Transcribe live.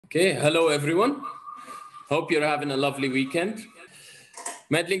Okay, hello everyone. Hope you're having a lovely weekend.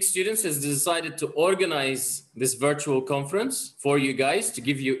 Medlink Students has decided to organize this virtual conference for you guys to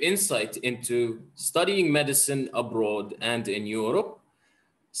give you insight into studying medicine abroad and in Europe,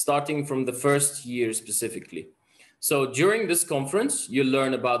 starting from the first year specifically. So during this conference, you'll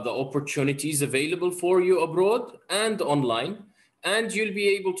learn about the opportunities available for you abroad and online, and you'll be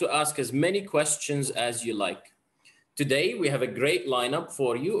able to ask as many questions as you like. Today, we have a great lineup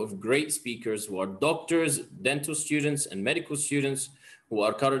for you of great speakers who are doctors, dental students, and medical students who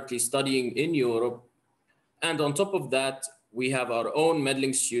are currently studying in Europe. And on top of that, we have our own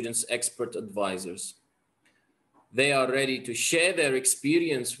Medlink Students expert advisors. They are ready to share their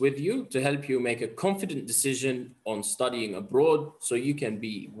experience with you to help you make a confident decision on studying abroad so you can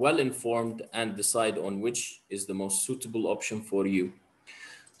be well informed and decide on which is the most suitable option for you.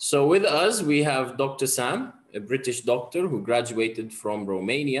 So with us, we have Dr. Sam, a British doctor who graduated from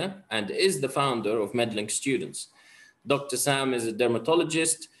Romania and is the founder of Medlink Students. Dr. Sam is a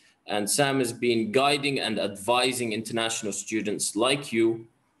dermatologist, and Sam has been guiding and advising international students like you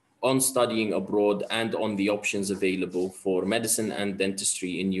on studying abroad and on the options available for medicine and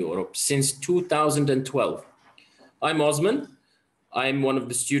dentistry in Europe since 2012. I'm Osman. I'm one of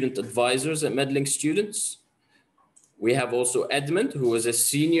the student advisors at Medlink Students. We have also Edmund, who is a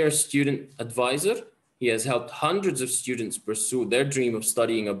senior student advisor. He has helped hundreds of students pursue their dream of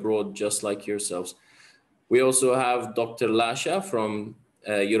studying abroad, just like yourselves. We also have Dr. Lasha from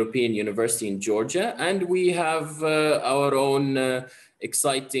European University in Georgia, and we have our own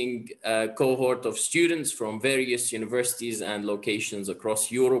exciting cohort of students from various universities and locations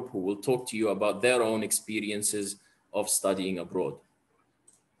across Europe who will talk to you about their own experiences of studying abroad.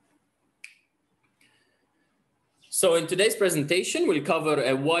 So in today's presentation, we'll cover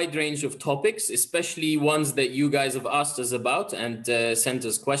a wide range of topics, especially ones that you guys have asked us about and sent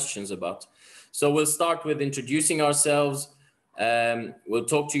us questions about. So we'll start with introducing ourselves. We'll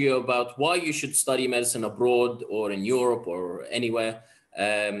talk to you about why you should study medicine abroad or in Europe or anywhere.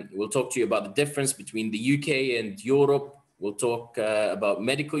 We'll talk to you about the difference between the UK and Europe. We'll talk about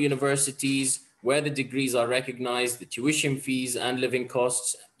medical universities, where the degrees are recognized, the tuition fees and living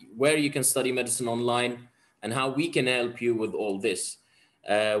costs, where you can study medicine online, and how we can help you with all this.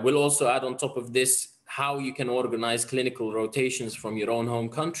 We'll also add on top of this how you can organize clinical rotations from your own home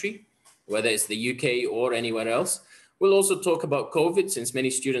country, whether it's the UK or anywhere else. We'll also talk about COVID, since many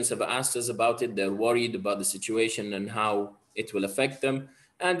students have asked us about it. They're worried about the situation and how it will affect them.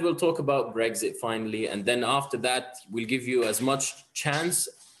 And we'll talk about Brexit finally. And then after that, we'll give you as much chance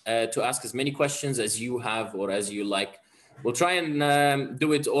to ask as many questions as you have or as you like. We'll try and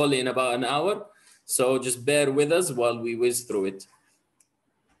do it all in about an hour. So just bear with us while we whiz through it.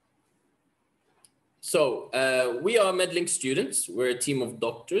 So we are Medlink Students. We're a team of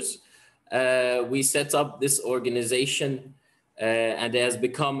doctors. We set up this organization and it has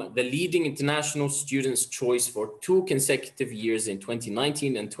become the leading international students' choice for 2 consecutive years in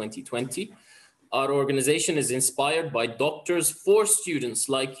 2019 and 2020. Our organization is inspired by doctors for students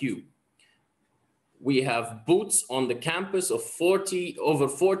like you. We have booths on the campus of over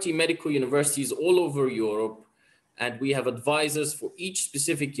 40 medical universities all over Europe. And we have advisors for each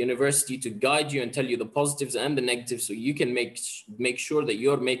specific university to guide you and tell you the positives and the negatives so you can make sure that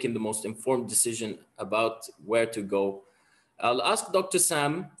you're making the most informed decision about where to go. I'll ask Dr.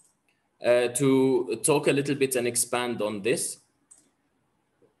 Sam to talk a little bit and expand on this.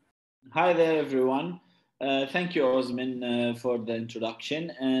 Hi there, everyone. Thank you, Osman, for the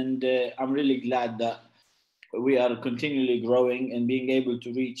introduction. And I'm really glad that we are continually growing and being able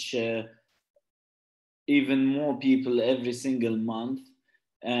to reach even more people every single month.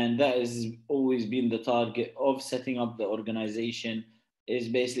 And that has always been the target of setting up the organization, is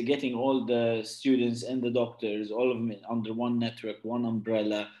basically getting all the students and the doctors, all of them under one network, one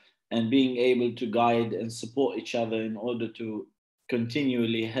umbrella, and being able to guide and support each other in order to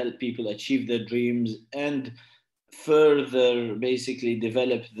continually help people achieve their dreams and further basically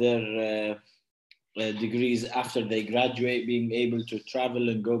develop their degrees after they graduate, being able to travel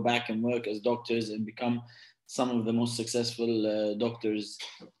and go back and work as doctors and become some of the most successful doctors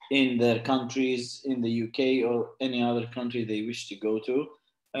in their countries, in the UK or any other country they wish to go to.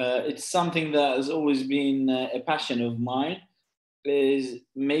 It's something that has always been a passion of mine, is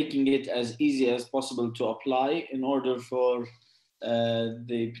making it as easy as possible to apply in order for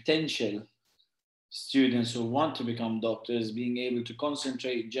the potential students who want to become doctors being able to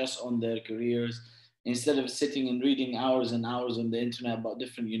concentrate just on their careers instead of sitting and reading hours and hours on the internet about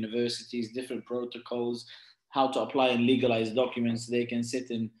different universities, different protocols, how to apply and legalize documents. They can sit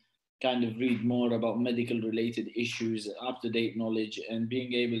and kind of read more about medical related issues, up-to-date knowledge, and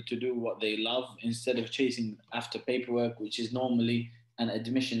being able to do what they love instead of chasing after paperwork, which is normally an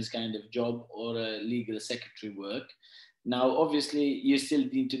admissions kind of job or a legal secretary work. Now, obviously, you still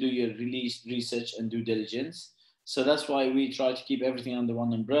need to do your release research and due diligence. So that's why we try to keep everything under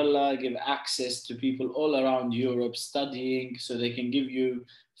one umbrella, give access to people all around Europe studying so they can give you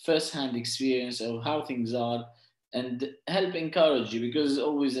first-hand experience of how things are and help encourage you, because it's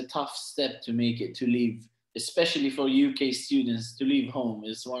always a tough step to make it, to leave, especially for UK students, to leave home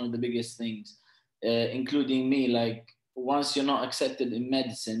is one of the biggest things, including me. Like, once you're not accepted in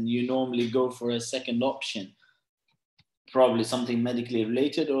medicine, you normally go for a second option, probably something medically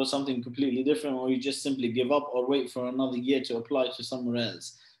related or something completely different, or you just simply give up or wait for another year to apply to somewhere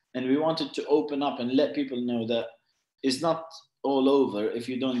else. And we wanted to open up and let people know that it's not all over if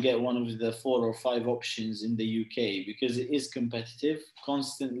you don't get one of the 4 or 5 options in the UK, because it is competitive.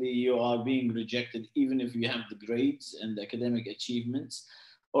 Constantly you are being rejected, even if you have the grades and the academic achievements,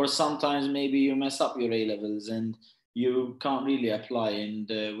 or sometimes maybe you mess up your A levels and you can't really apply. And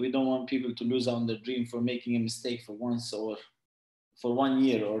we don't want people to lose out on their dream for making a mistake for once or for 1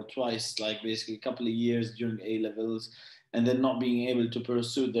 year or twice, like basically a couple of years during A levels, and then not being able to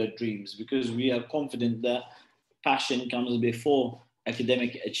pursue their dreams, because we are confident that passion comes before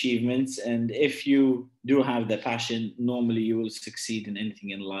academic achievements. And if you do have the passion, normally you will succeed in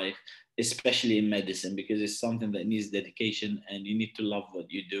anything in life, especially in medicine, because it's something that needs dedication and you need to love what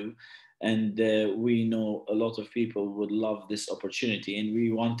you do. And we know a lot of people would love this opportunity, and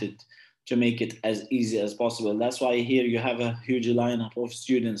we wanted to make it as easy as possible. That's why here you have a huge lineup of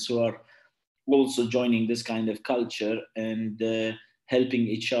students who are also joining this kind of culture and helping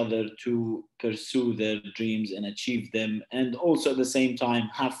each other to pursue their dreams and achieve them. And also at the same time,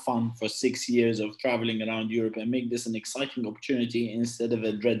 have fun for 6 years of traveling around Europe and make this an exciting opportunity instead of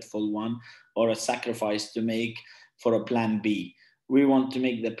a dreadful one or a sacrifice to make for a plan B. We want to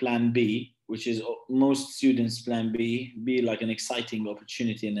make the plan B, which is most students' plan B, be like an exciting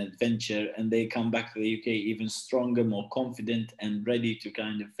opportunity and adventure, and they come back to the UK even stronger, more confident, and ready to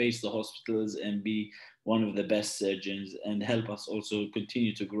kind of face the hospitals and be one of the best surgeons and help us also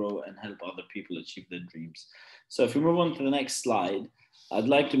continue to grow and help other people achieve their dreams. So if we move on to the next slide, I'd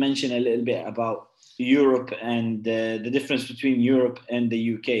like to mention a little bit about Europe and the difference between Europe and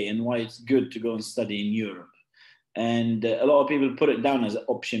the UK and why it's good to go and study in Europe. And a lot of people put it down as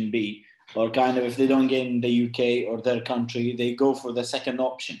option B, or kind of if they don't get in the UK or their country, they go for the second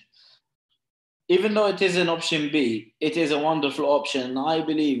option. Even though it is an option B, it is a wonderful option. I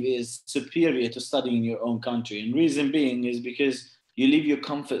believe is superior to studying in your own country. And reason being is because you leave your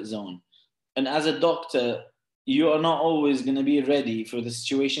comfort zone. And as a doctor, you are not always going to be ready for the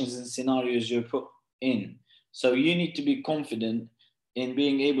situations and scenarios you're put in. So you need to be confident in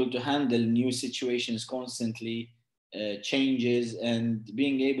being able to handle new situations constantly, changes, and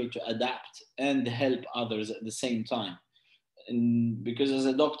being able to adapt and help others at the same time. And because as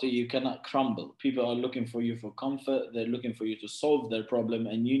a doctor, you cannot crumble. People are looking for you for comfort. They're looking for you to solve their problem,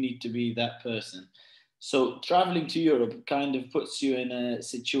 and you need to be that person. So traveling to Europe kind of puts you in a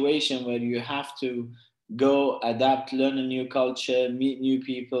situation where you have to go, adapt, learn a new culture, meet new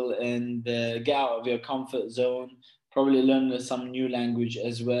people, and get out of your comfort zone, probably learn some new language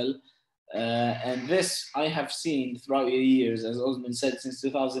as well. And this I have seen throughout the years, as Osman said, since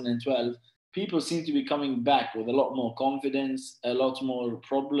 2012, people seem to be coming back with a lot more confidence, a lot more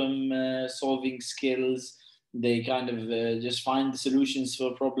problem solving skills. They kind of just find the solutions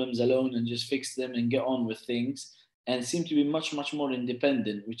for problems alone and just fix them and get on with things, and seem to be much, much more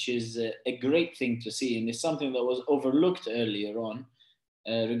independent, which is a great thing to see. And it's something that was overlooked earlier on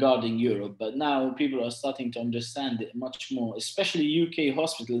regarding Europe, but now people are starting to understand it much more, especially UK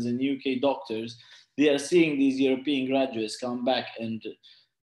hospitals and UK doctors. They are seeing these European graduates come back and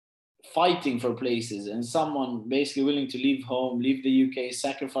fighting for places, and someone basically willing to leave home, leave the UK,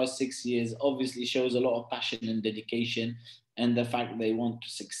 sacrifice 6 years, obviously shows a lot of passion and dedication, and the fact they want to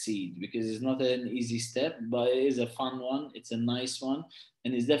succeed, because it's not an easy step, but it is a fun one, it's a nice one,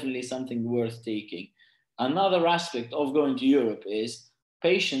 and it's definitely something worth taking. Another aspect of going to Europe is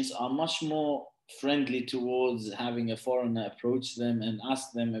patients are much more friendly towards having a foreigner approach them and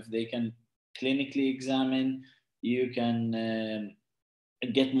ask them if they can clinically examine. You can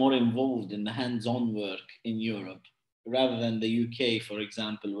get more involved in the hands-on work in Europe rather than the UK, for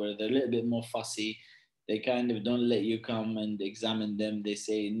example, where they're a little bit more fussy. They kind of don't let you come and examine them. They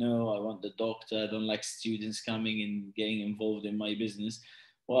say, no, I want the doctor. I don't like students coming and getting involved in my business.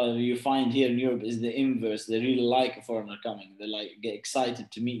 Well, you find here in Europe is the inverse. They really like a foreigner coming. They like get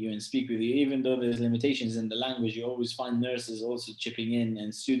excited to meet you and speak with you. Even though there's limitations in the language, you always find nurses also chipping in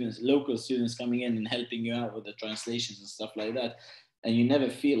and students, local students coming in and helping you out with the translations and stuff like that. And you never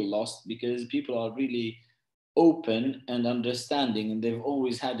feel lost because people are really open and understanding, and they've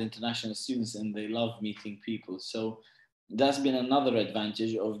always had international students and they love meeting people. So that's been another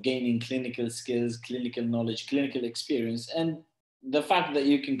advantage of gaining clinical skills, clinical knowledge, clinical experience, and the fact that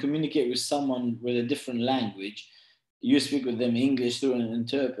you can communicate with someone with a different language. You speak with them English through an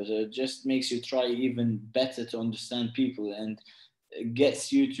interpreter, just makes you try even better to understand people, and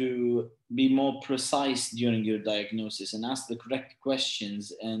gets you to be more precise during your diagnosis and ask the correct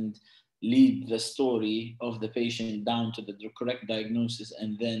questions and lead the story of the patient down to the correct diagnosis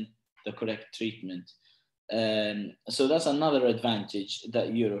and then the correct treatment. So that's another advantage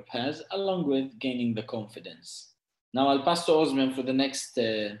that Europe has, along with gaining the confidence. Now I'll pass to Osman for the next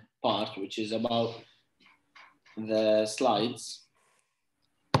part, which is about the slides.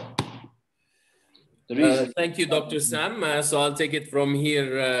 Thank you, Dr. Sam. So I'll take it from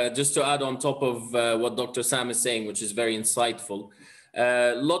here, just to add on top of what Dr. Sam is saying, which is very insightful.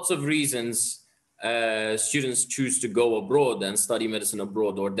 Lots of reasons students choose to go abroad and study medicine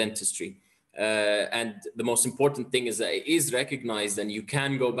abroad or dentistry. And the most important thing is that it is recognized and you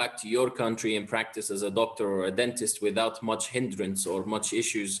can go back to your country and practice as a doctor or a dentist without much hindrance or much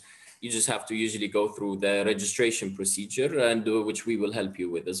issues. You just have to usually go through the registration procedure, and which we will help you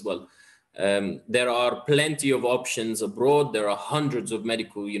with as well. There are plenty of options abroad. There are hundreds of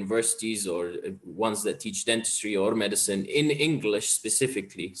medical universities or ones that teach dentistry or medicine in English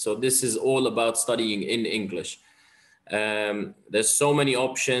specifically. So this is all about studying in English. There's so many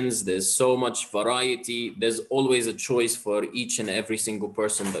options. There's so much variety. There's always a choice for each and every single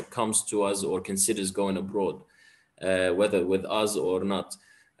person that comes to us or considers going abroad, whether with us or not.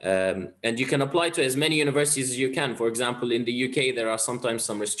 And you can apply to as many universities as you can. For example, in the UK, there are sometimes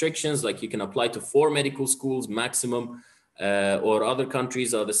some restrictions, like you can apply to 4 medical schools maximum, or other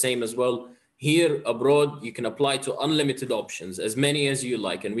countries are the same as well. Here abroad, you can apply to unlimited options, as many as you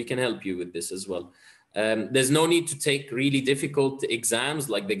like, and we can help you with this as well. There's no need to take really difficult exams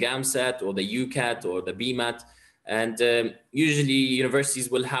like the GAMSAT or the UCAT or the BMAT. And usually universities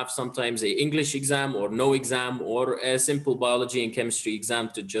will have sometimes an English exam or no exam or a simple biology and chemistry exam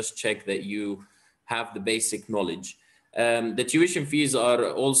to just check that you have the basic knowledge. The tuition fees are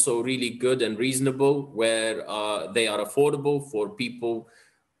also really good and reasonable, where they are affordable for people,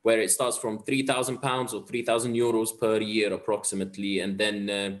 where it starts from £3,000 or €3,000 per year approximately, and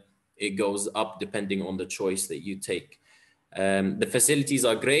then it goes up depending on the choice that you take. The facilities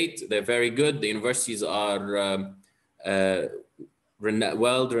are great. They're very good. The universities are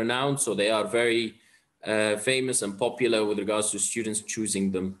well-renowned, so they are very famous and popular with regards to students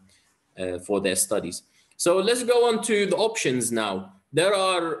choosing them for their studies. So let's go on to the options now. There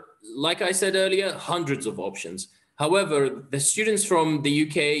are, like I said earlier, hundreds of options. However, the students from the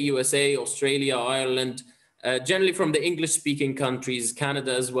UK, USA, Australia, Ireland, generally from the English-speaking countries,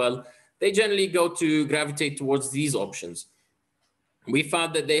 Canada as well, they generally gravitate towards these options. We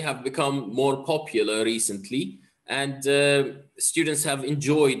found that they have become more popular recently, and students have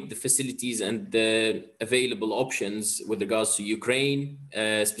enjoyed the facilities and the available options with regards to Ukraine,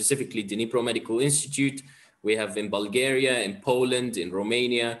 specifically Dnipro Medical Institute. We have in Bulgaria, in Poland, in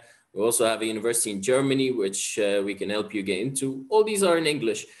Romania. We also have a university in Germany, which we can help you get into. All these are in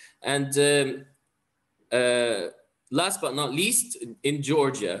English. And last but not least, in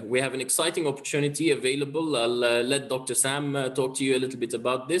Georgia, we have an exciting opportunity available. I'll let Dr. Sam talk to you a little bit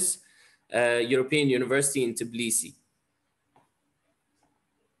about this. European University in Tbilisi.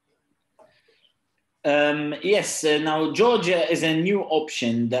 Yes, now Georgia is a new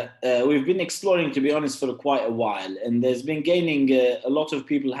option that we've been exploring, to be honest, for quite a while. And there's been gaining, a lot of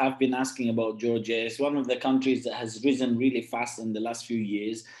people have been asking about Georgia. It's one of the countries that has risen really fast in the last few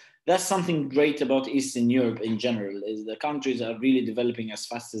years. That's something great about Eastern Europe in general, is the countries are really developing as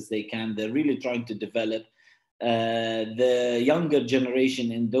fast as they can. They're really trying to develop. The younger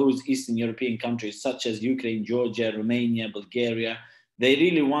generation in those Eastern European countries, such as Ukraine, Georgia, Romania, Bulgaria, they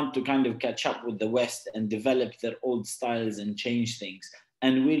really want to kind of catch up with the West and develop their old styles and change things.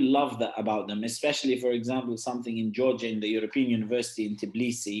 And we love that about them, especially, for example, something in Georgia, in the European University in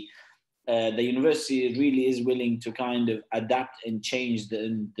Tbilisi. The university really is willing to kind of adapt and change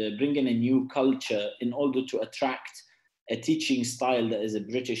and bring in a new culture in order to attract a teaching style that is a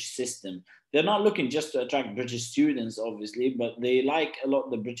British system. They're not looking just to attract British students, obviously, but they like a lot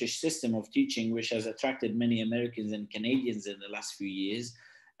the British system of teaching, which has attracted many Americans and Canadians in the last few years.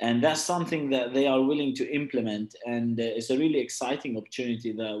 And that's something that they are willing to implement. And it's a really exciting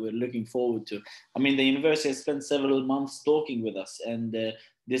opportunity that we're looking forward to. I mean, the university has spent several months talking with us and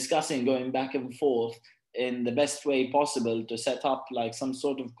discussing, going back and forth in the best way possible to set up like some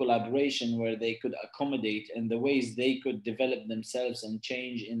sort of collaboration where they could accommodate and the ways they could develop themselves and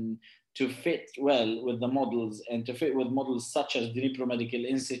change in to fit well with the models and to fit with models such as Dnipro Medical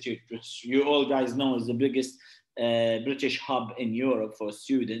Institute, which you all guys know is the biggest British hub in Europe for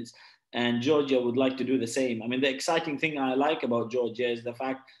students. And Georgia would like to do the same. I mean, the exciting thing I like about Georgia is the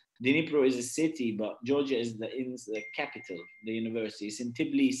fact Dnipro is a city, but Georgia is the capital, the university. It's in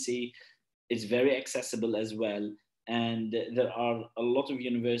Tbilisi. It's very accessible as well. And there are a lot of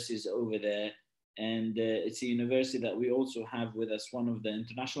universities over there. And it's a university that we also have with us one of the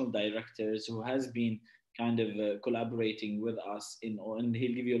international directors who has been kind of collaborating with us and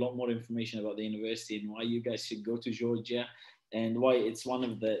he'll give you a lot more information about the university and why you guys should go to Georgia and why it's one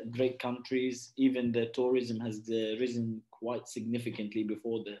of the great countries. Even the tourism has risen quite significantly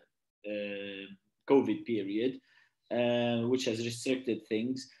before the COVID period, which has restricted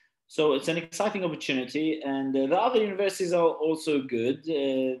things. So it's an exciting opportunity, and the other universities are also good.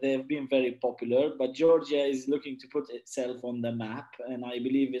 They have been very popular, but Georgia is looking to put itself on the map, and I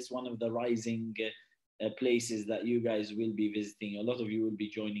believe it's one of the rising places that you guys will be visiting. A lot of you will be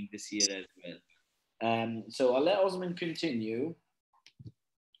joining this year as well. So I'll let Osman continue.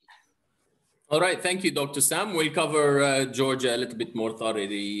 All right, thank you, Dr. Sam. We'll cover Georgia a little bit more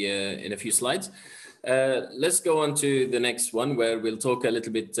thoroughly in a few slides. Let's go on to the next one where we'll talk a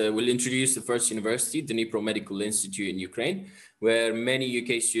little bit, we'll introduce the first university, Dnipro Medical Institute in Ukraine, where many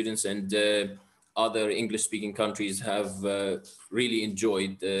UK students and other English-speaking countries have really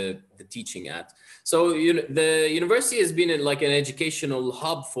enjoyed the teaching at. So the university has been like an educational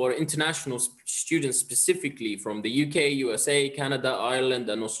hub for international students, specifically from the UK, USA, Canada, Ireland,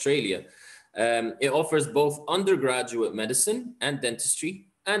 and Australia. It offers both undergraduate medicine and dentistry,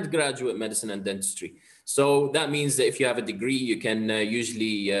 and graduate medicine and dentistry. So that means that if you have a degree, you can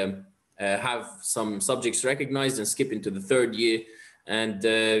usually have some subjects recognized and skip into the third year. And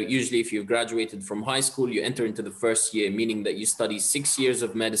usually if you've graduated from high school, you enter into the first year, meaning that you study 6 years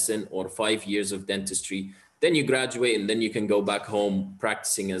of medicine or 5 years of dentistry. Then you graduate and then you can go back home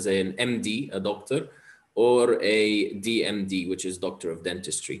practicing as an MD, a doctor, or a DMD, which is Doctor of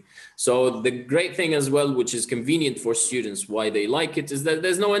Dentistry. So the great thing as well, which is convenient for students, why they like it, is that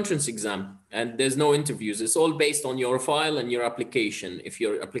there's no entrance exam and there's no interviews. It's all based on your file and your application. If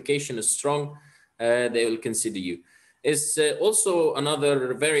your application is strong, they will consider you. It's also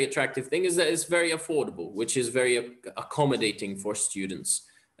another very attractive thing is that it's very affordable, which is very accommodating for students,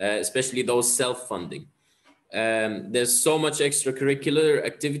 especially those self-funding. There's so much extracurricular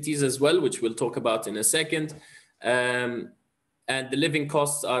activities as well, which we'll talk about in a second. And the living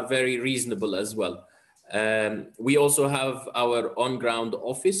costs are very reasonable as well. We also have our on-ground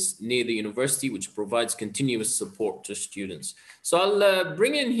office near the university, which provides continuous support to students. So I'll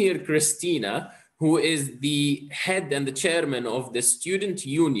bring in here Christina, who is the head and the chairman of the student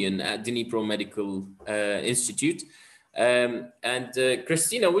union at Dnipro Medical Institute.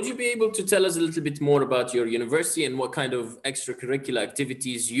 Christina, would you be able to tell us a little bit more about your university and what kind of extracurricular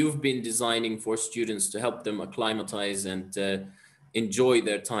activities you've been designing for students to help them acclimatize and enjoy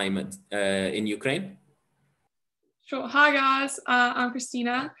their time in Ukraine? Sure. Hi guys, I'm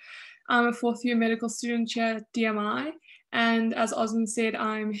Christina. I'm a fourth year medical student here at DMI. And as Osman said,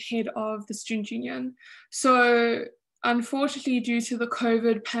 I'm head of the student union. So unfortunately, due to the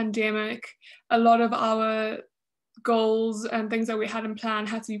COVID pandemic, a lot of our goals and things that we had in plan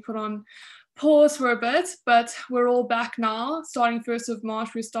had to be put on pause for a bit, but we're all back now. Starting 1st of March,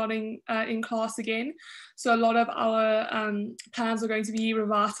 we're starting in class again. So a lot of our plans are going to be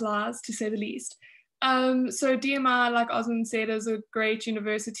revitalized, to say the least. So DMI, like Osman said, is a great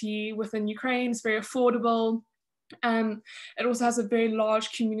university within Ukraine. It's very affordable. It also has a very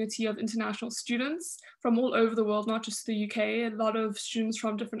large community of international students from all over the world, not just the UK, a lot of students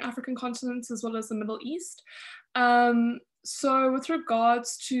from different African continents as well as the Middle East. So with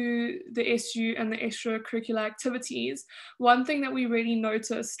regards to the SU and the extracurricular activities, one thing that we really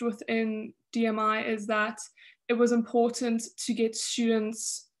noticed within DMI is that it was important to get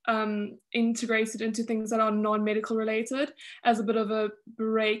students integrated into things that are non-medical related as a bit of a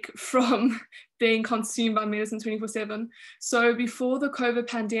break from being consumed by medicine 24/7. So before the COVID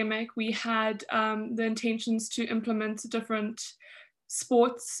pandemic, we had the intentions to implement different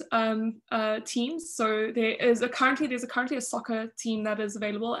sports teams. So there's currently a soccer team that is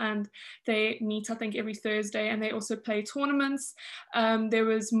available, and they meet, I think, every Thursday, and they also play tournaments. There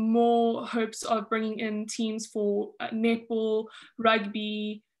was more hopes of bringing in teams for netball,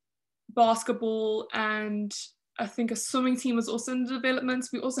 rugby, basketball, and I think a swimming team was also in development.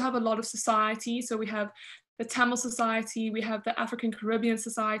 We also have a lot of society. So we have the Tamil Society, we have the African Caribbean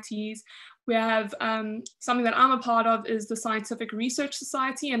societies, we have something that I'm a part of is the Scientific Research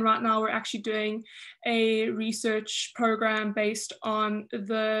Society, and right now we're actually doing a research program based on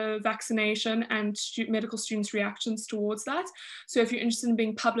the vaccination and medical students' reactions towards that. So if you're interested in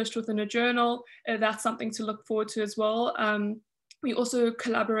being published within a journal, that's something to look forward to as well. We also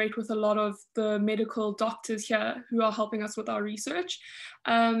collaborate with a lot of the medical doctors here who are helping us with our research.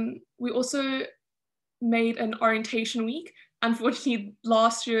 We also made an orientation week. Unfortunately,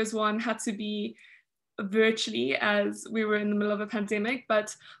 last year's one had to be virtually as we were in the middle of a pandemic,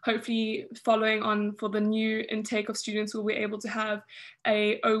 but hopefully following on for the new intake of students, we'll be able to have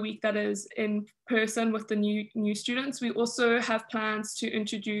a O week that is in person with the new students. We also have plans to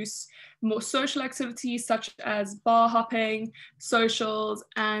introduce more social activities such as bar hopping, socials,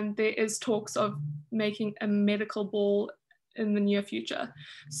 and there is talks of making a medical ball in the near future.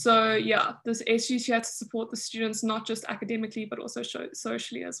 So yeah, this SU is here to support the students, not just academically, but also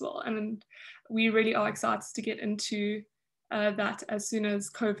socially as well. And we really are excited to get into that as soon as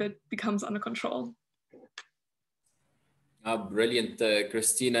COVID becomes under control. Brilliant,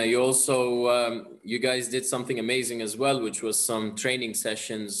 Christina. You also, you guys did something amazing as well, which was some training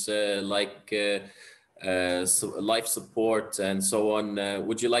sessions like life support and so on.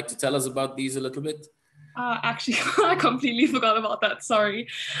 Would you like to tell us about these a little bit? Actually, I completely forgot about that. Sorry.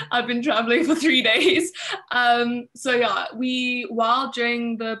 I've been traveling for 3 days. So yeah, while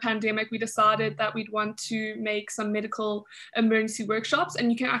during the pandemic, we decided that we'd want to make some medical emergency workshops,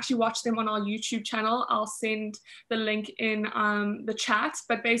 and you can actually watch them on our YouTube channel. I'll send the link in the chat.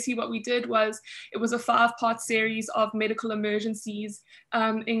 But basically what we did was, it was a 5-part series of medical emergencies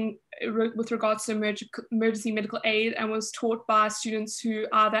with regards to emergency medical aid, and was taught by students who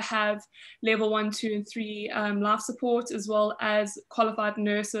either have level 1, 2, and 3 life support, as well as qualified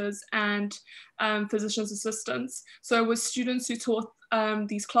nurses and physician's assistants. So it was students who taught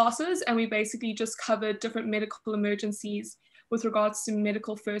these classes, and we basically just covered different medical emergencies with regards to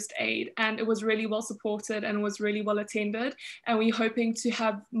medical first aid, and it was really well supported and was really well attended, and we're hoping to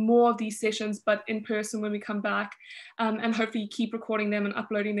have more of these sessions but in person when we come back, and hopefully keep recording them and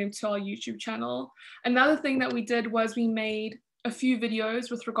uploading them to our YouTube channel. Another thing that we did was we made a few videos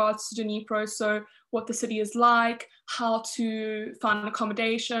with regards to Dnipro, so what the city is like, how to find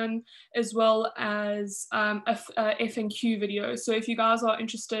accommodation, as well as a FNQ video. So if you guys are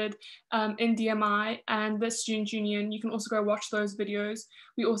interested in DMI and the Student Union, you can also go watch those videos.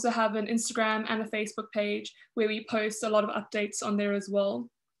 We also have an Instagram and a Facebook page where we post a lot of updates on there as well.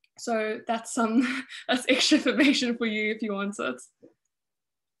 So that's that's extra information for you if you want it.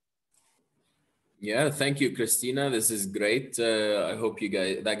 Yeah, thank you, Christina. This is great. I hope you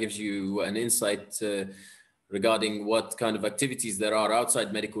guys, that gives you an insight regarding what kind of activities there are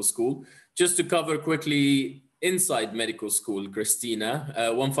outside medical school. Just to cover quickly inside medical school, Christina,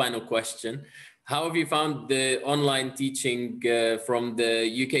 one final question. How have you found the online teaching from the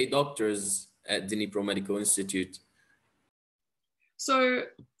UK doctors at Dnipro Medical Institute? So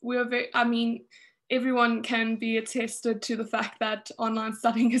everyone can be attested to the fact that online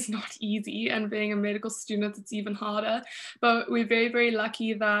studying is not easy, and being a medical student, it's even harder. But we're very, very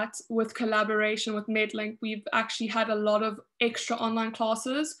lucky that with collaboration with Medlink, we've actually had a lot of extra online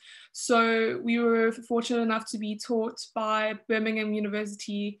classes. So we were fortunate enough to be taught by Birmingham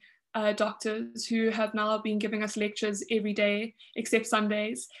University doctors who have now been giving us lectures every day except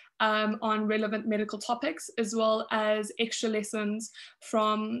Sundays on relevant medical topics, as well as extra lessons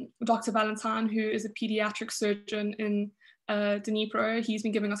from Dr. Valentine, who is a pediatric surgeon in Dnipro. He's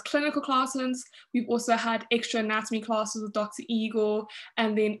been giving us clinical classes. We've also had extra anatomy classes with Dr. Igor,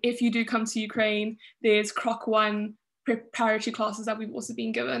 and then if you do come to Ukraine, there's Croc 1 preparatory classes that we've also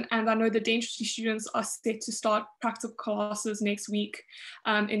been given. And I know the dentistry students are set to start practical classes next week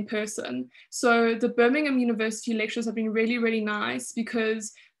in person. So the Birmingham University lectures have been really, really nice,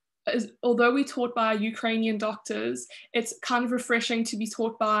 because although we're taught by Ukrainian doctors, it's kind of refreshing to be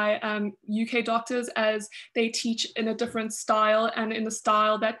taught by UK doctors, as they teach in a different style and in a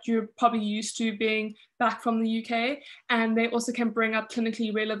style that you're probably used to being back from the UK. And they also can bring up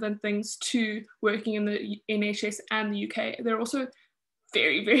clinically relevant things to working in the NHS and the UK. They're also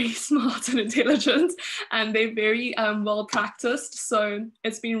very, very smart and intelligent, and they're very well practiced. So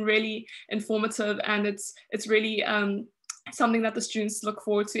it's been really informative, and it's really something that the students look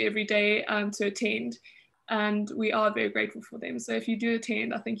forward to every day to attend, and we are very grateful for them. So if you do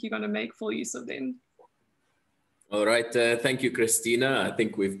attend, I think you're going to make full use of them. All right, thank you, Christina. I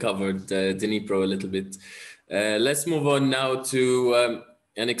think we've covered Dnipro a little bit. Let's move on now to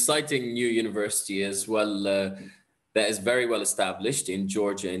an exciting new university as well that is very well established in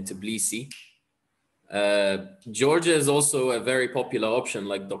Georgia, in Tbilisi. Georgia is also a very popular option,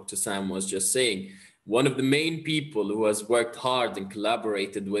 like Dr. Sam was just saying. One of the main people who has worked hard and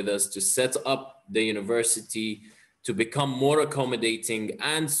collaborated with us to set up the university to become more accommodating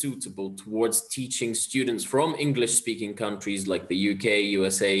and suitable towards teaching students from English-speaking countries like the UK,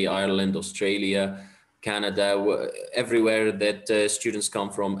 USA, Ireland, Australia, Canada, everywhere that students come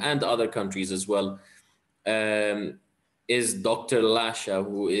from, and other countries as well, is Dr. Lasha,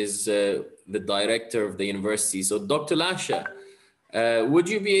 who is the director of the university. So Dr. Lasha, would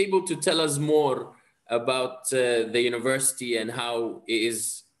you be able to tell us more about the university and how it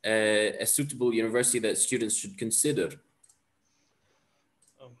is a suitable university that students should consider?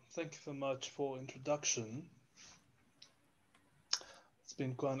 Thank you very much for introduction. It's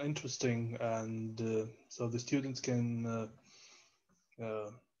been quite interesting, and so the students can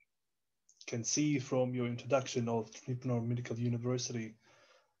see from your introduction of Dnipro Medical University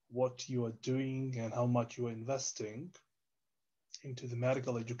what you are doing and how much you are investing into the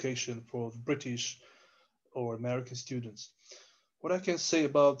medical education for British or American students. What I can say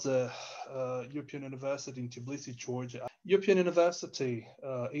about the European University in Tbilisi, Georgia. European University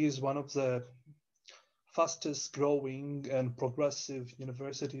is one of the fastest growing and progressive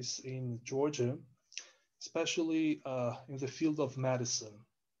universities in Georgia, especially in the field of medicine.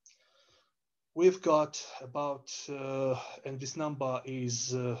 We've got about, and this number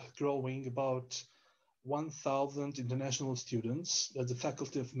is growing, about 1,000 international students at the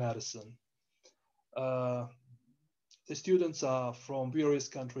Faculty of Medicine. The students are from various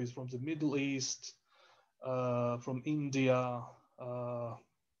countries, from the Middle East, from India,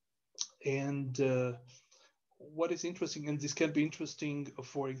 and what is interesting, and this can be interesting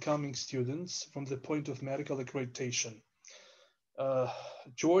for incoming students from the point of medical accreditation.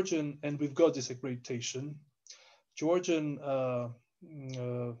 Georgian, and we've got this accreditation, Georgian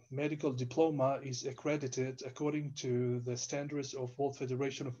medical diploma is accredited according to the standards of World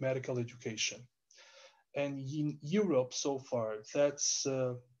Federation of Medical Education. And in Europe so far, that's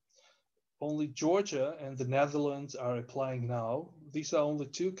only Georgia and the Netherlands are applying now. These are only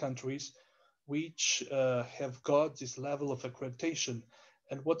two countries which have got this level of accreditation.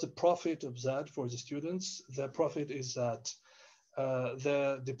 And what's the profit of that for the students? The profit is that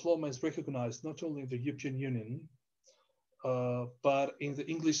the diploma is recognized not only in the European Union, but in the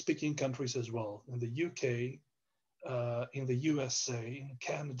English-speaking countries as well, in the UK, in the USA, in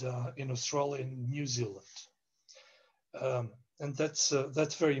Canada, in Australia, and New Zealand. And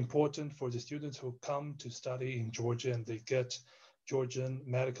that's very important for the students who come to study in Georgia and they get Georgian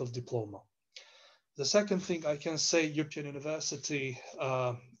medical diploma. The second thing I can say, European University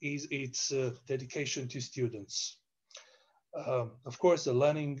is its dedication to students. Of course, the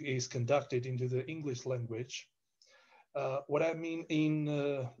learning is conducted into the English language. What I mean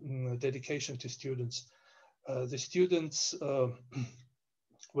in dedication to students, the students,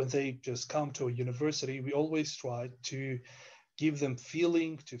 when they just come to a university, we always try to give them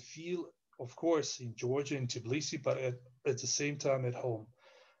feeling to feel, of course, in Georgia, in Tbilisi, but at the same time at home.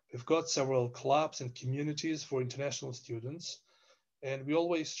 We've got several clubs and communities for international students. And we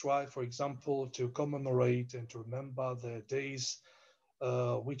always try, for example, to commemorate and to remember the days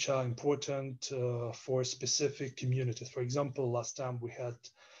which are important for specific communities. For example, last time we had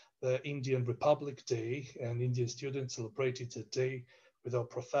the Indian Republic Day, and Indian students celebrated the day with our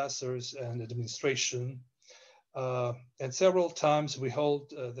professors and administration. And several times we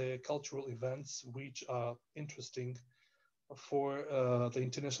hold the cultural events which are interesting for the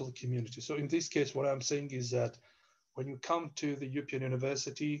international community. So in this case, what I'm saying is that when you come to the European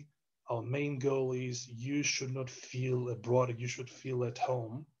University, our main goal is you should not feel abroad, you should feel at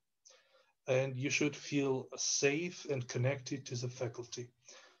home, and you should feel safe and connected to the faculty.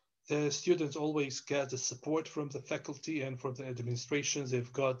 The students always get the support from the faculty and from the administrations.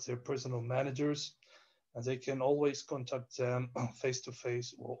 They've got their personal managers, and they can always contact them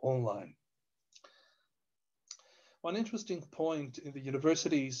face-to-face or online. One interesting point in the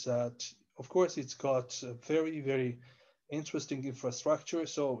university is that, of course, it's got a very, very interesting infrastructure.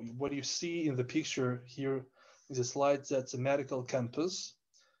 So what you see in the picture here is a slide that's a medical campus,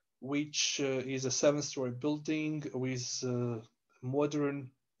 which is a 7-story building with modern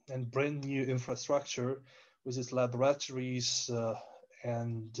and brand new infrastructure, with its laboratories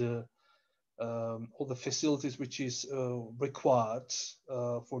and all the facilities which is required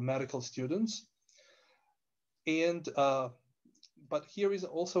for medical students. And but here is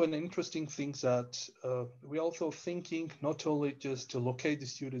also an interesting thing that we're also thinking not only just to locate the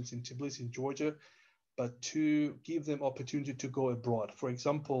students in Tbilisi, in Georgia, but to give them opportunity to go abroad. For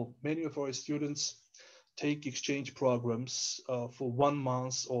example, many of our students take exchange programs for 1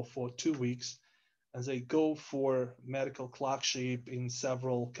 month or for 2 weeks, and they go for medical clerkship in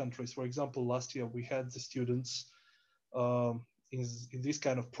several countries. For example, last year we had the students in this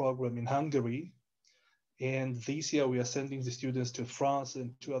kind of program in Hungary. And this year we are sending the students to France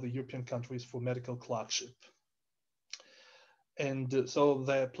and to other European countries for medical clerkship. And so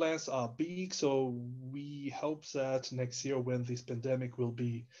their plans are big. So we hope that next year, when this pandemic will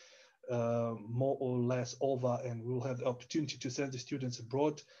be more or less over and we'll have the opportunity to send the students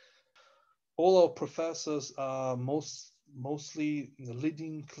abroad, all our professors are mostly the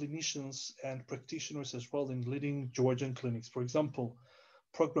leading clinicians and practitioners as well in leading Georgian clinics. For example,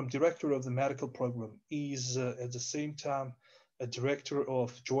 program director of the medical program is at the same time a director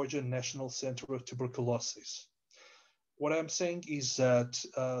of Georgian National Center of Tuberculosis. What I'm saying is that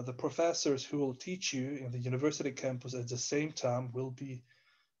the professors who will teach you in the university campus at the same time will be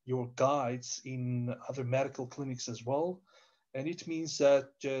your guides in other medical clinics as well. And it means that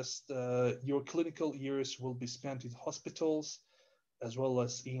just your clinical years will be spent in hospitals as well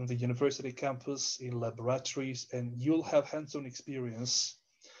as in the university campus, in laboratories, and you'll have hands-on experience,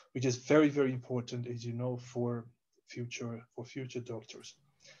 which is very, very important, as you know, for future doctors.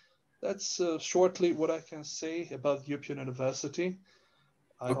 That's shortly what I can say about European University.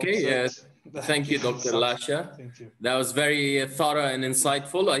 Okay, thank you, Dr. Lasha. Thank you. That was very thorough and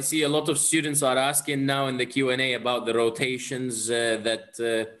insightful. I see a lot of students are asking now in the Q&A about the rotations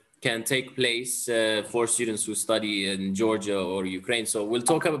that can take place for students who study in Georgia or Ukraine. So we'll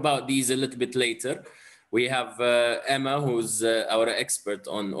talk about these a little bit later. We have Emma, who's our expert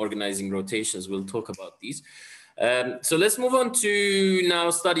on organizing rotations. We'll talk about these. So let's move on to now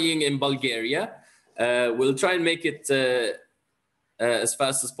studying in Bulgaria. We'll try and make it as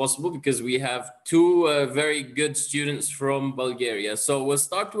fast as possible because we have two very good students from Bulgaria. So we'll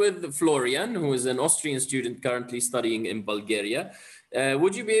start with Florian, who is an Austrian student currently studying in Bulgaria.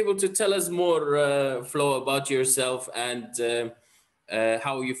 Would you be able to tell us more, Flo, about yourself and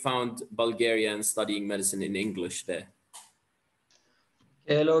how you found Bulgaria and studying medicine in English there?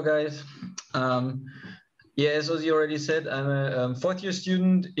 Hello, guys. Yes, as you already said, I'm a fourth-year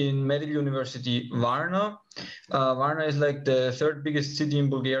student in Medical University Varna. Varna is like the third biggest city in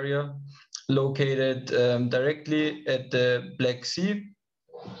Bulgaria, located directly at the Black Sea.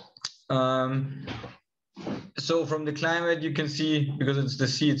 So from the climate, you can see, because it's the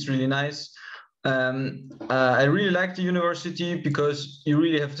sea, it's really nice. I really like the university because you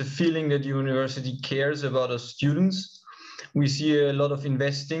really have the feeling that the university cares about us students. We see a lot of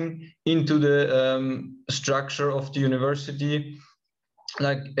investing into the structure of the university.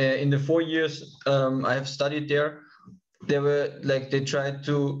 Like in the 4 years I have studied there, they tried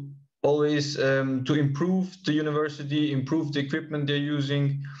to always to improve the university, improve the equipment they're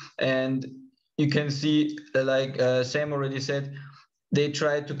using. And you can see, like Sam already said, they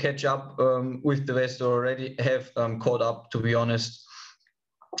tried to catch up with the West, or already have caught up, to be honest.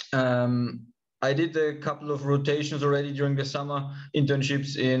 I did a couple of rotations already during the summer,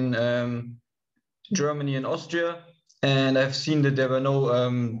 internships in Germany and Austria, and I've seen that there were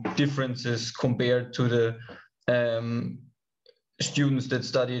no differences compared to the students that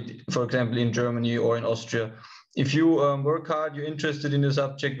studied, for example, in Germany or in Austria. If you work hard, you're interested in the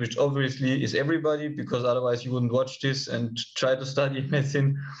subject, which obviously is everybody, because otherwise you wouldn't watch this and try to study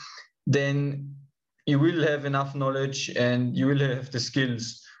medicine, then you will have enough knowledge and you will have the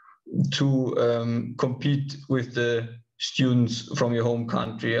skills to compete with the students from your home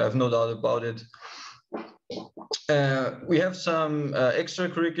country. I have no doubt about it. We have some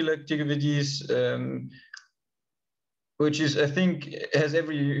extracurricular activities, which is, I think, has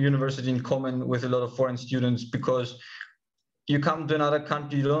every university in common with a lot of foreign students, because you come to another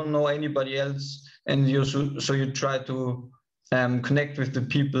country, you don't know anybody else, and so you try to connect with the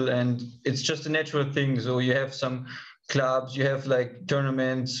people, and it's just a natural thing. So you have some clubs, you have like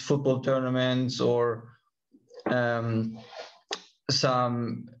tournaments, football tournaments, or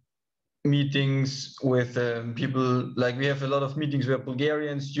some meetings with people. Like we have a lot of meetings where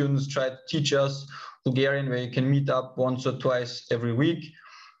Bulgarian students try to teach us Bulgarian, where you can meet up once or twice every week.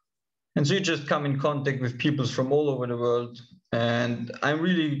 And so you just come in contact with people from all over the world. And I'm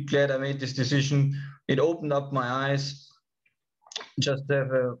really glad I made this decision. It opened up my eyes just to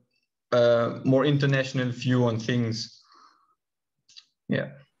have a more international view on things. Yeah.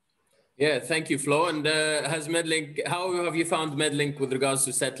 Yeah, thank you, Flo. And how have you found Medlink with regards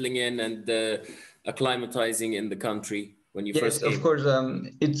to settling in and acclimatizing in the country when you first came? Yes, of course.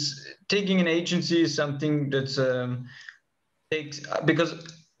 It's taking an agency is something that's takes, because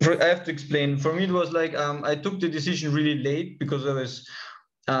I have to explain. For me, it was like I took the decision really late because I was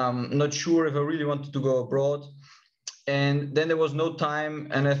not sure if I really wanted to go abroad. And then there was no time,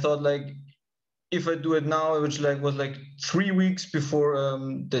 and I thought like, if I do it now, which was like 3 weeks before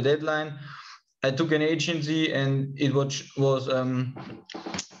the deadline, I took an agency, and it was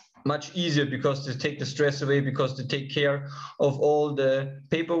much easier because they take the stress away, because they take care of all the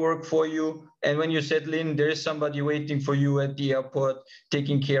paperwork for you. And when you settle in, there is somebody waiting for you at the airport,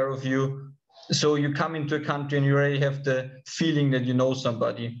 taking care of you. So you come into a country and you already have the feeling that you know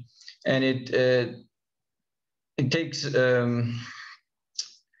somebody, and it takes a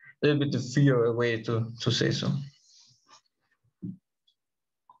little bit of fear away, to say so.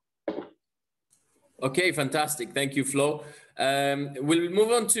 Okay, fantastic. Thank you, Flo. We'll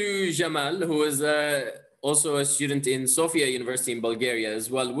move on to Jamal, who is also a student in Sofia University in Bulgaria as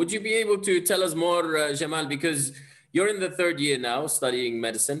well. Would you be able to tell us more, Jamal, because you're in the 3rd year now studying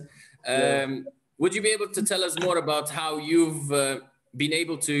medicine. Would you be able to tell us more about how you've been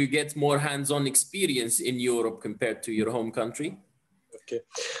able to get more hands-on experience in Europe compared to your home country? Okay.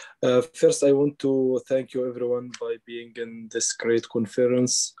 First, I want to thank you everyone by being in this great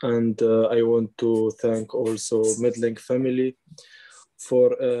conference. And I want to thank also Medlink family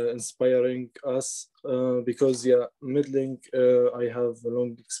for inspiring us because Medlink, I have a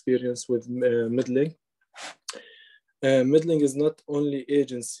long experience with Medlink. Medlink is not only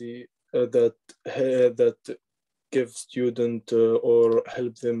agency that give student or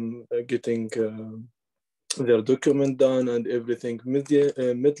help them getting their document done and everything.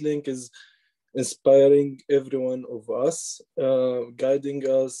 Medlink is inspiring every one of us, guiding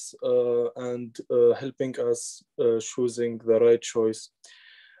us and helping us choosing the right choice.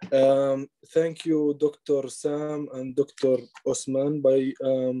 Thank you, Dr. Sam and Dr. Osman, by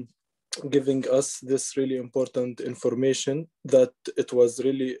giving us this really important information that it was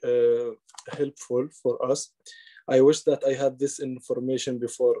really helpful for us. I wish that I had this information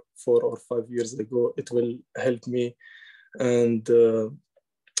before 4 or 5 years ago. It will help me, and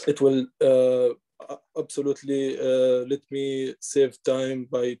it will absolutely let me save time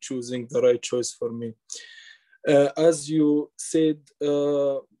by choosing the right choice for me. As you said,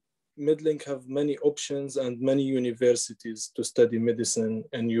 Medlink have many options and many universities to study medicine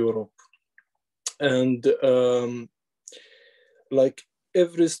in Europe. And like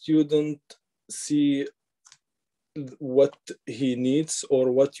every student see what he needs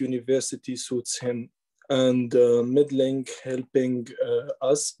or what university suits him. And Medlink helping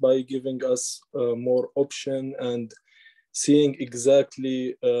us by giving us more option and seeing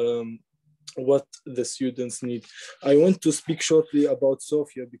exactly what the students need. I want to speak shortly about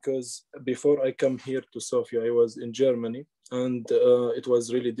Sofia because before I come here to Sofia, I was in Germany, and it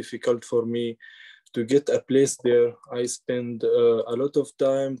was really difficult for me to get a place there. I spent a lot of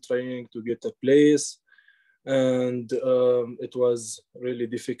time trying to get a place, and it was really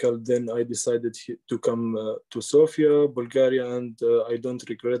difficult. Then I decided to come to Sofia, Bulgaria, and I don't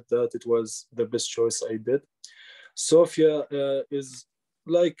regret that. It was the best choice I did. Sofia is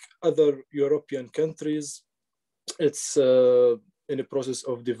like other European countries. It's in a process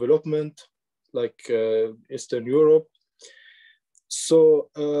of development, like Eastern Europe. So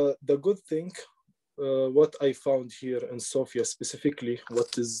the good thing, what I found here in Sofia specifically,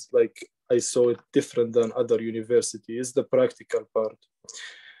 what is like I saw it different than other universities, is the practical part.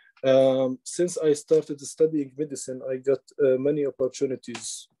 Since I started studying medicine, I got many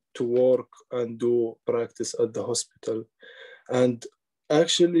opportunities to work and do practice at the hospital. And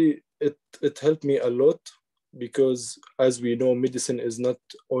actually, it helped me a lot because, as we know, medicine is not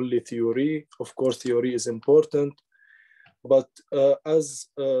only theory. Of course, theory is important, but as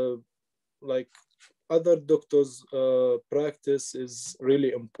like other doctors, practice is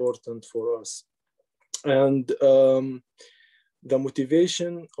really important for us. And the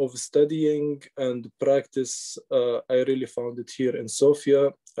motivation of studying and practice, I really found it here in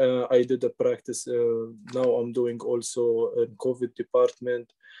Sofia. I did a practice, now I'm doing also in COVID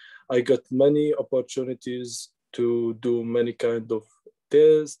department. I got many opportunities to do many kind of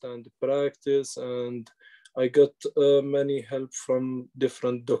tests and practice, and I got many help from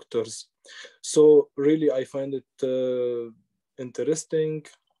different doctors. So really, I find it interesting,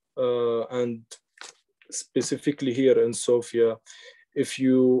 and specifically here in Sofia, if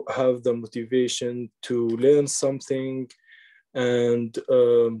you have the motivation to learn something and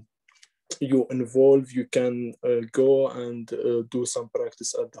you involve, you can go and do some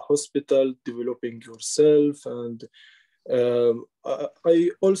practice at the hospital, developing yourself. And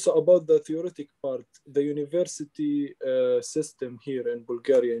I also, about the theoretic part, the university system here in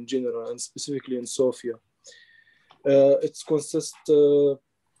Bulgaria in general, and specifically in Sofia, it consists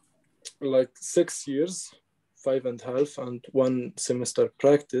like 6 years, 5.5, and 1 semester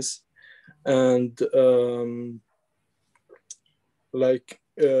practice. And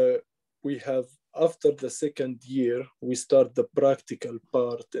we have, after the second year, we start the practical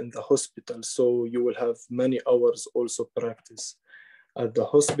part in the hospital. So you will have many hours also practice at the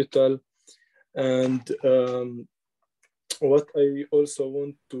hospital. And what I also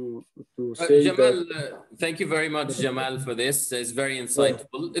want to say Jamal, thank you very much, Jamal, for this. It's very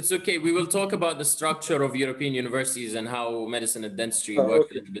insightful. It's okay. We will talk about the structure of European universities and how medicine and dentistry work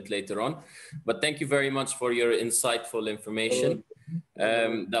a little bit later on. But thank you very much for your insightful information.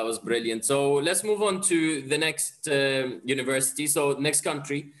 That was brilliant. So let's move on to the next university. So next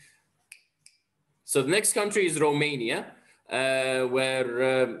country. So the next country is Romania,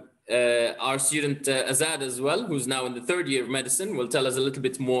 where our student Azad as well, who's now in the 3rd year of medicine, will tell us a little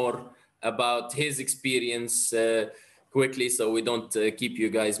bit more about his experience quickly, so we don't keep you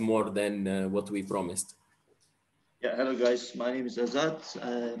guys more than what we promised. Yeah, hello guys, my name is Azad.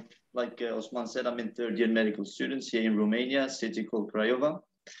 Like Osman said, I'm in 3rd year medical students here in Romania, city called Craiova.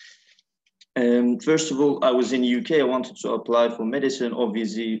 First of all, I was in UK. I wanted to apply for medicine.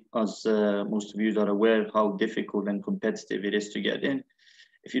 Obviously, as most of you are aware, how difficult and competitive it is to get in.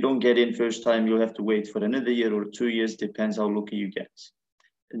 If you don't get in first time, you'll have to wait for another year or 2 years, depends how lucky you get.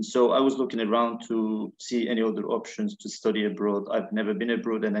 And so I was looking around to see any other options to study abroad. I've never been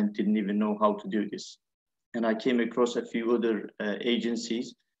abroad and I didn't even know how to do this. And I came across a few other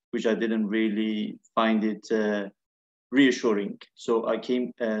agencies, which I didn't really find it reassuring. So I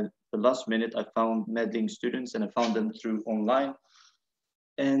came the last minute, I found Medlink Students and I found them through online.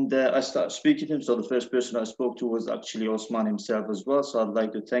 And I started speaking to him. So the first person I spoke to was actually Osman himself as well. So I'd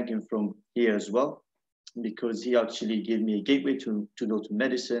like to thank him from here as well, because he actually gave me a gateway to go to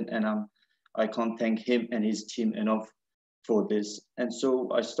medicine. And I can't thank him and his team enough for this. And so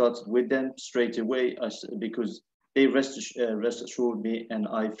I started with them straight away because they rest assured me and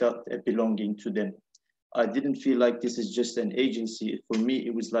I felt a belonging to them. I didn't feel like this is just an agency. For me,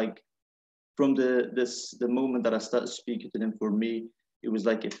 it was like from the moment that I started speaking to them, for me, it was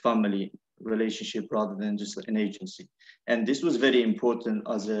like a family relationship rather than just an agency. And this was very important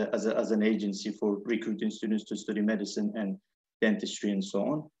as an agency for recruiting students to study medicine and dentistry and so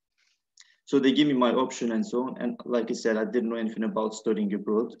on. So they give me my option and so on. And like I said, I didn't know anything about studying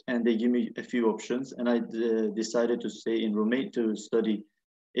abroad. And they give me a few options. And I decided to stay in Romania, to study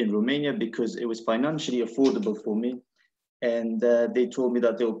in Romania, because it was financially affordable for me. And they told me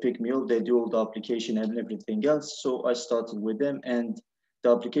that they'll pick me up. They do all the application and everything else. So I started with them. And the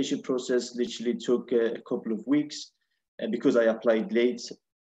application process literally took a couple of weeks. Because I applied late,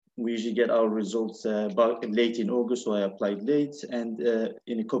 we usually get our results late in August, so I applied late. And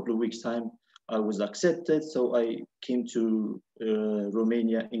in a couple of weeks' time, I was accepted. So I came to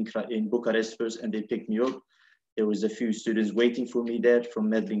Romania in Bucharest first, and they picked me up. There was a few students waiting for me there from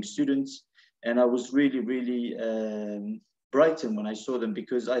Medlink Students. And I was really, really brightened when I saw them,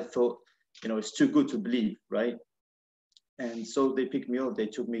 because I thought, it's too good to believe, right? And so they picked me up. They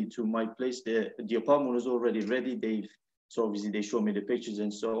took me to my place. The apartment was already ready. So obviously they showed me the pictures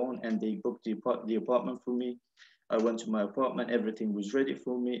and so on, and they booked the apartment for me. I went to my apartment. Everything was ready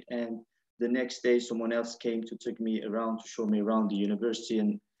for me. And the next day, someone else came to take me around, to show me around the university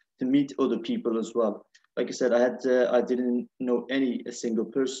and to meet other people as well. Like I said, I didn't know a single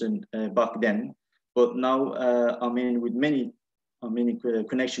person back then, but now I'm in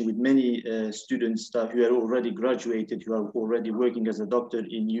connection with many students who are already graduated, who are already working as a doctor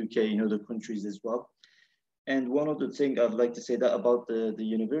in UK, in other countries as well. And one other thing I'd like to say that about the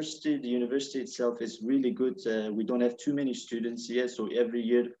university itself is really good. We don't have too many students here. So every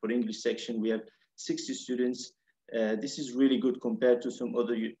year for English section, we have 60 students. This is really good compared to some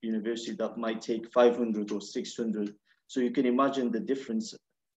other universities that might take 500 or 600. So you can imagine the difference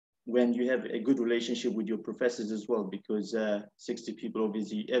when you have a good relationship with your professors as well, because 60 people,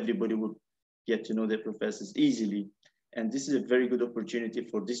 obviously, everybody would get to know their professors easily. And this is a very good opportunity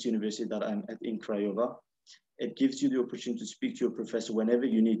for this university that I'm at in Craiova. It gives you the opportunity to speak to your professor whenever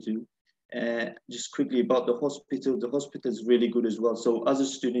you need to. Just quickly about the hospital is really good as well. So as a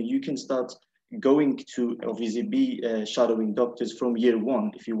student, you can start going to obviously be shadowing doctors from year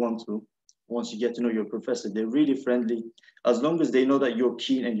one if you want to. Once you get to know your professor, they're really friendly. As long as they know that you're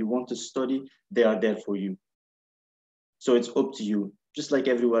keen and you want to study, they are there for you. So it's up to you, just like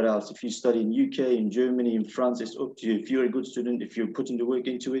everywhere else. If you study in UK, in Germany, in France, it's up to you. If you're a good student, if you're putting the work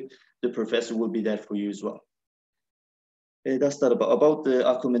into it, the professor will be there for you as well. That's that about the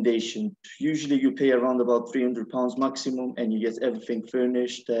accommodation. Usually you pay around about £300 maximum and you get everything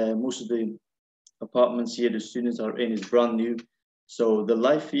furnished. Most of the apartments here the students are in is brand new. So the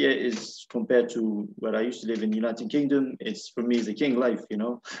life here is, compared to where I used to live in the United Kingdom, it's, for me, it's a king life, you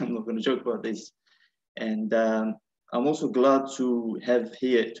know. I'm not going to joke about this. And I'm also glad to have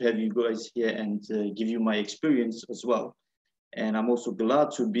you guys here and give you my experience as well. And I'm also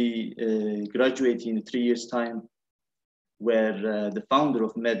glad to be graduating in 3 years' time, where the founder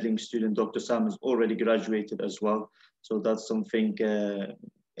of Medlink Student, Dr. Sam, has already graduated as well. So that's something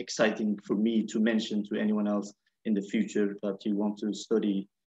exciting for me to mention to anyone else in the future that you want to study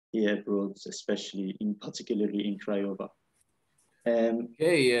here abroad, especially particularly in Craiova.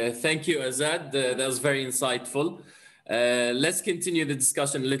 Okay, thank you, Azad. That was very insightful. Let's continue the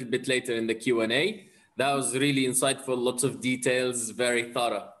discussion a little bit later in the Q&A. That was really insightful, lots of details, very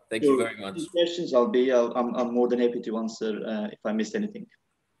thorough. Thank you very much. Questions, I'm more than happy to answer if I missed anything.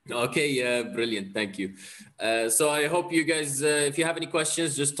 Okay, brilliant. Thank you. So I hope you guys, if you have any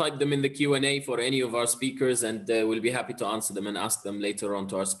questions, just type them in the Q&A for any of our speakers, and we'll be happy to answer them and ask them later on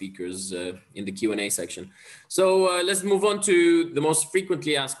to our speakers in the Q&A section. So let's move on to the most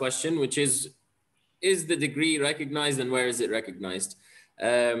frequently asked question, which is the degree recognized and where is it recognized?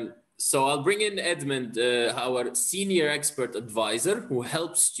 So I'll bring in Edmund, our senior expert advisor who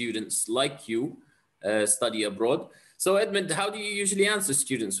helps students like you study abroad. So Edmund, how do you usually answer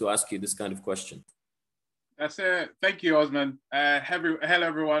students who ask you this kind of question? Thank you, Osman. Hello,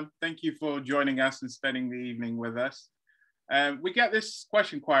 everyone. Thank you for joining us and spending the evening with us. We get this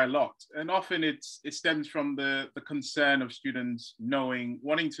question quite a lot, and often it stems from the concern of students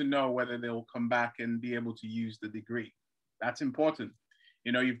wanting to know whether they'll come back and be able to use the degree. That's important.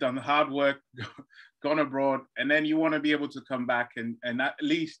 You know, you've done the hard work, gone abroad, and then you want to be able to come back and at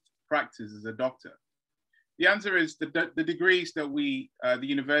least practice as a doctor. The answer is the degrees that the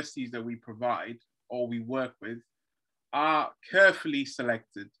universities that we provide or we work with are carefully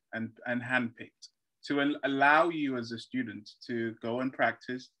selected and handpicked to allow you as a student to go and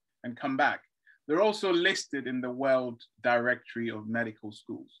practice and come back. They're also listed in the World Directory of Medical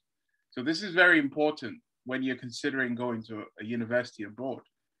Schools. So this is very important when you're considering going to a university abroad.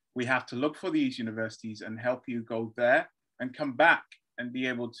 We have to look for these universities and help you go there and come back and be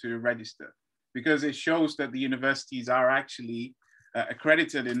able to register, because it shows that the universities are actually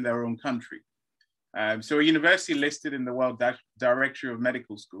accredited in their own country. So a university listed in the World Directory of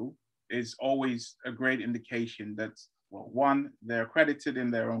Medical School is always a great indication that, well, one, they're accredited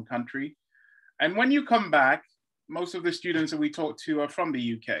in their own country. And when you come back, most of the students that we talk to are from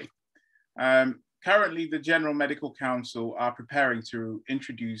the UK. Currently, the General Medical Council are preparing to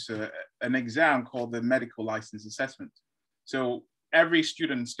introduce an exam called the Medical License Assessment. So every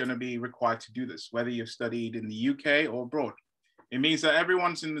student's going to be required to do this, whether you've studied in the UK or abroad. It means that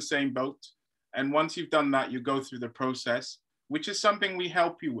everyone's in the same boat. And once you've done that, you go through the process, which is something we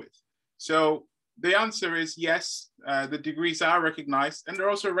help you with. So the answer is yes, the degrees are recognized, and they're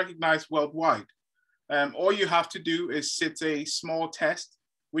also recognized worldwide. All you have to do is sit a small test,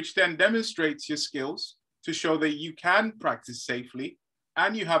 which then demonstrates your skills to show that you can practice safely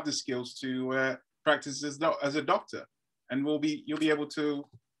and you have the skills to practice as a doctor. And you'll be able to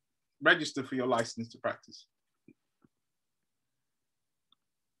register for your license to practice.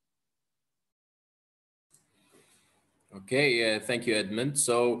 Okay, thank you, Edmund.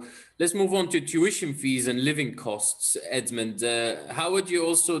 So let's move on to tuition fees and living costs. Edmund, how would you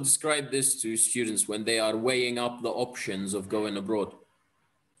also describe this to students when they are weighing up the options of going abroad?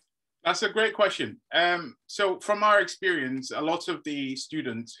 That's a great question. So from our experience, a lot of the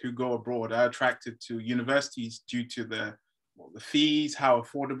students who go abroad are attracted to universities due to the fees, how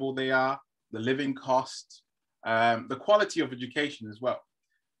affordable they are, the living costs, the quality of education as well.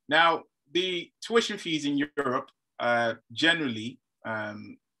 Now, the tuition fees in Europe, generally,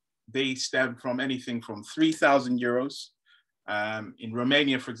 they stem from anything from 3,000 euros. In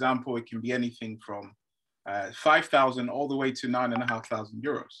Romania, for example, it can be anything from 5,000 all the way to 9,500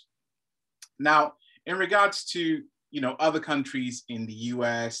 euros. Now, in regards to other countries in the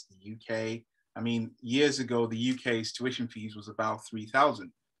US, the UK, I mean, years ago, the UK's tuition fees was about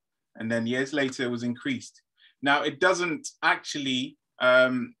 3,000. And then years later, it was increased. Now, it doesn't actually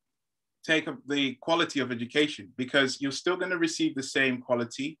take up the quality of education, because you're still going to receive the same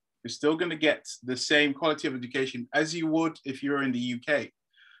quality. You're still going to get the same quality of education as you would if you're in the UK.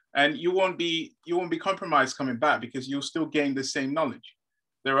 And you won't be compromised coming back, because you'll still gain the same knowledge.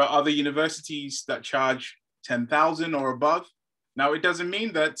 There are other universities that charge 10,000 or above. Now, it doesn't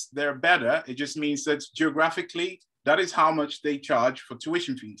mean that they're better. It just means that geographically, that is how much they charge for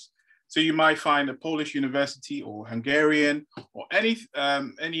tuition fees. So you might find a Polish university or Hungarian or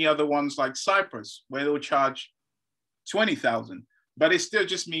any other ones like Cyprus, where they'll charge 20,000. But it still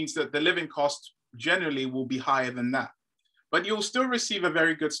just means that the living cost generally will be higher than that. but you'll still receive a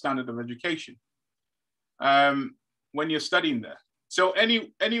very good standard of education when you're studying there. So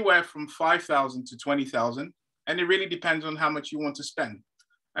anywhere from 5,000 to 20,000, and it really depends on how much you want to spend.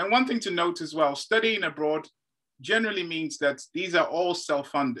 And one thing to note as well, studying abroad generally means that these are all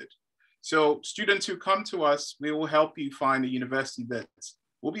self-funded. So students who come to us, we will help you find a university that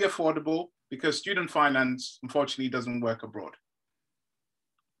will be affordable, because student finance, unfortunately, doesn't work abroad.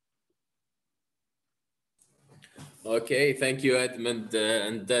 Okay, thank you, Edmund.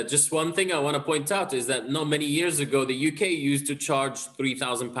 And just one thing I want to point out is that not many years ago, the UK used to charge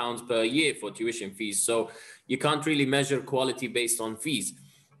 £3,000 per year for tuition fees. So you can't really measure quality based on fees.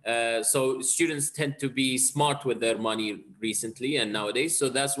 So students tend to be smart with their money recently and nowadays. So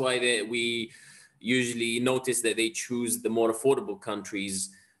that's why we usually notice that they choose the more affordable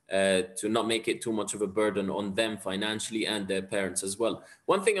countries to not make it too much of a burden on them financially and their parents as well.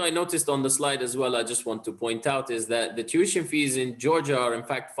 One thing I noticed on the slide as well, I just want to point out, is that the tuition fees in Georgia are in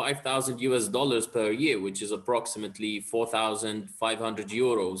fact $5,000 per year, which is approximately 4,500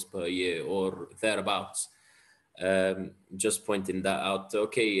 euros per year or thereabouts. Just pointing that out.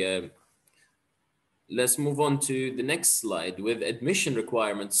 Okay, let's move on to the next slide with admission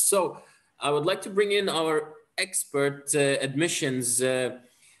requirements. So I would like to bring in our expert admissions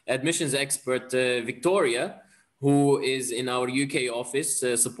expert, Victoria, who is in our UK office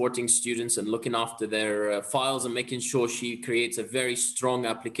supporting students and looking after their files and making sure she creates a very strong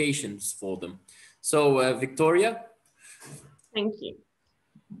applications for them. So Victoria. Thank you.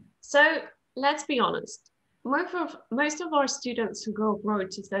 So let's be honest. Most of our students who go abroad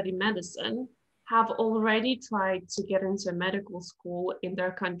to study medicine have already tried to get into a medical school in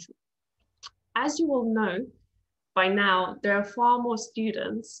their country. As you all know, by now, there are far more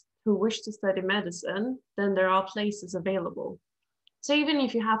students who wish to study medicine than there are places available. So even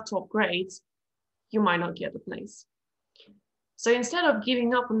if you have top grades, you might not get a place. So instead of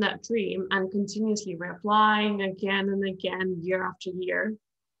giving up on that dream and continuously reapplying again and again, year after year,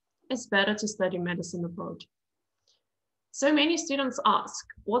 it's better to study medicine abroad. So many students ask,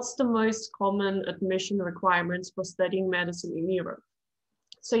 what's the most common admission requirements for studying medicine in Europe?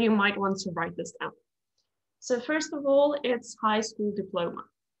 So you might want to write this down. So first of all, it's high school diploma,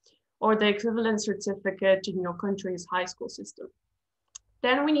 or the equivalent certificate in your country's high school system.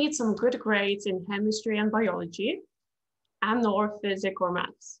 Then we need some good grades in chemistry and biology, and/or physics or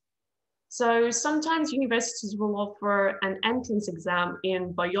maths. So sometimes universities will offer an entrance exam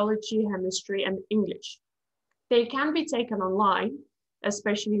in biology, chemistry, and English. They can be taken online,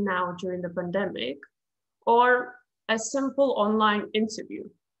 especially now during the pandemic, or a simple online interview.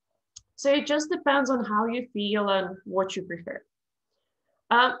 So it just depends on how you feel and what you prefer.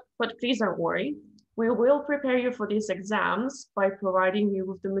 But please don't worry. We will prepare you for these exams by providing you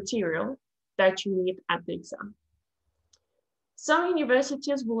with the material that you need at the exam. Some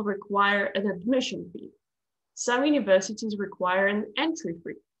universities will require an admission fee. Some universities require an entry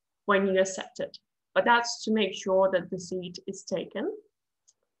fee when you accept it, but that's to make sure that the seat is taken.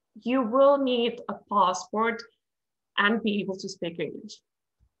 You will need a passport and be able to speak English.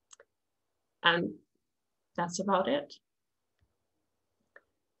 And that's about it.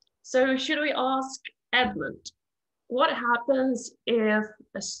 So should we ask Edmund, what happens if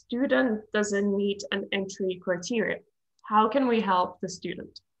a student doesn't meet an entry criteria? How can we help the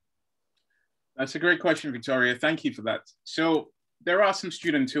student? That's a great question, Victoria. Thank you for that. So there are some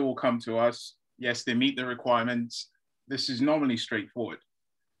students who will come to us. Yes, they meet the requirements. This is normally straightforward.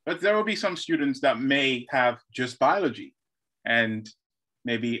 But there will be some students that may have just biology and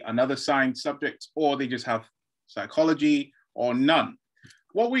maybe another science subject, or they just have psychology or none.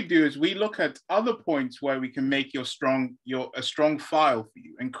 What we do is we look at other points where we can make a strong file for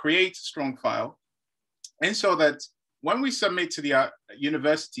you and create a strong file. And so that when we submit to the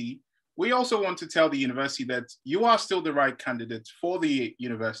university, we also want to tell the university that you are still the right candidate for the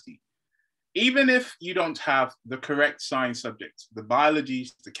university. Even if you don't have the correct science subjects, the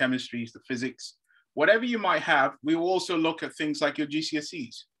biologies, the chemistries, the physics, whatever you might have, we will also look at things like your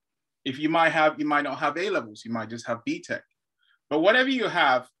GCSEs. If you might not have A-levels, you might just have BTech. But whatever you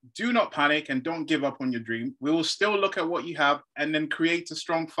have, do not panic and don't give up on your dream. We will still look at what you have and then create a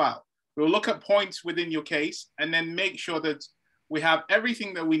strong file. We'll look at points within your case and then make sure that we have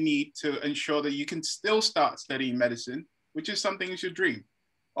everything that we need to ensure that you can still start studying medicine, which is something you should dream.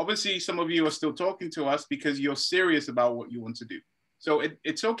 Obviously, some of you are still talking to us because you're serious about what you want to do. So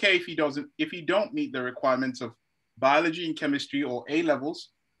it's okay if you don't meet the requirements of biology and chemistry or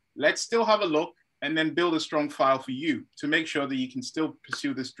A-levels. Let's still have a look and then build a strong file for you to make sure that you can still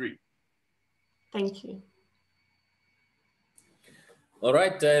pursue this dream. Thank you. All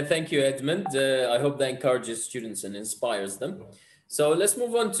right, thank you, Edmund. I hope that encourages students and inspires them. So let's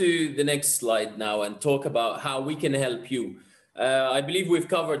move on to the next slide now and talk about how we can help you. I believe we've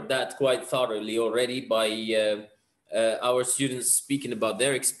covered that quite thoroughly already by our students speaking about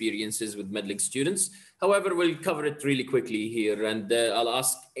their experiences with Medlink students. However, we'll cover it really quickly here, and I'll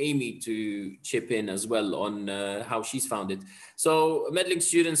ask Amy to chip in as well on how she's found it. So Medlink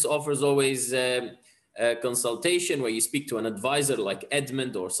Students offers always a consultation where you speak to an advisor like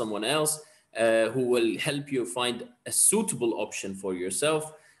Edmund or someone else who will help you find a suitable option for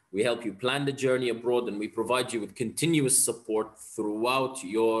yourself. We help you plan the journey abroad, and we provide you with continuous support throughout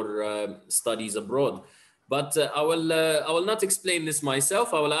your studies abroad. But I will not explain this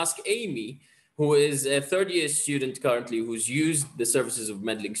myself. I will ask Amy, who is a third-year student currently, who's used the services of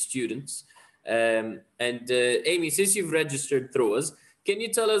Medlink Students. Amy, since you've registered through us, can you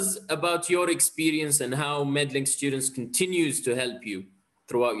tell us about your experience and how Medlink Students continues to help you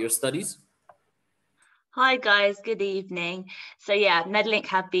throughout your studies? Hi guys, good evening. So yeah, Medlink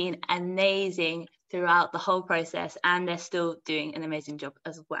have been amazing throughout the whole process, and they're still doing an amazing job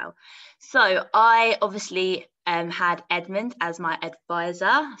as well. So I obviously had Edmund as my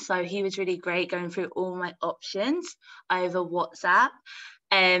advisor. So he was really great going through all my options over WhatsApp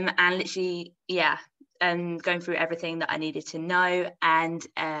and literally, yeah, going through everything that I needed to know and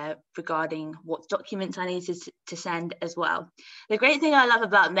regarding what documents I needed to send as well. The great thing I love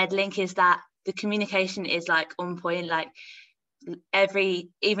about Medlink is that the communication is like on point, like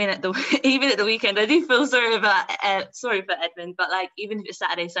even at the weekend. I do feel sorry for Edmund, but like even if it's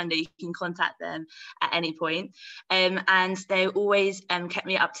Saturday, Sunday, you can contact them at any point. And they always kept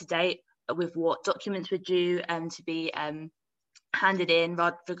me up to date with what documents were due to be handed in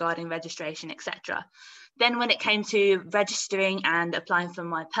regarding registration, etc. Then when it came to registering and applying for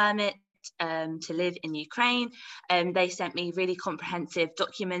my permit to live in Ukraine, they sent me really comprehensive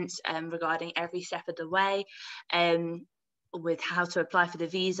documents regarding every step of the way, with how to apply for the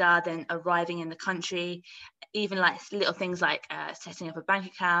visa, then arriving in the country, even like little things like setting up a bank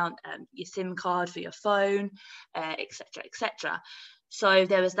account, your SIM card for your phone, etc., etc. So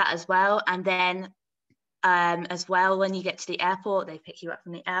there was that as well. And then as well, when you get to the airport, they pick you up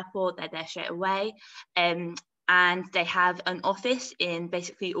from the airport, they're there straight away. And they have an office in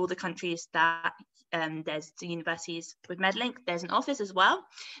basically all the countries that there's the universities with Medlink. There's an office as well.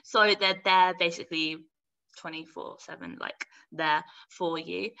 So they're there basically 24/7, like there for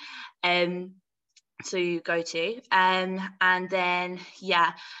you. So you go to. And then,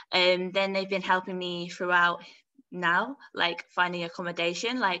 yeah, then they've been helping me throughout now, like finding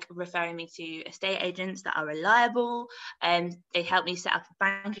accommodation, like referring me to estate agents that are reliable, and they help me set up a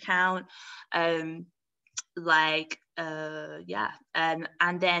bank account, and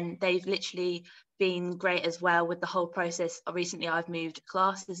then they've literally been great as well with the whole process. Recently I've moved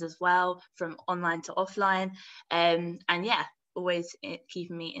classes as well from online to offline, and yeah, always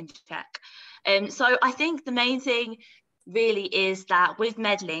keeping me in check. So I think the main thing really is that with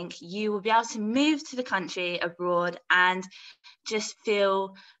Medlink you will be able to move to the country abroad and just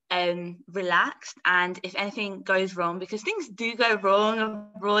feel relaxed. And if anything goes wrong, because things do go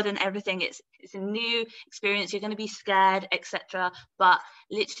wrong abroad and everything, it's a new experience, you're going to be scared, etc. But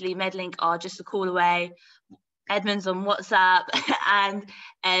literally Medlink are just a call away. Edmund's on WhatsApp,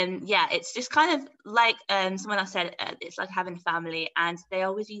 and yeah, it's just kind of like someone else said, it's like having family, and they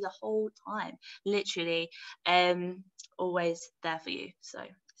are with you the whole time, literally, always there for you. So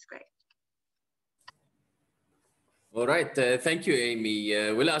it's great. All right, thank you, Amy.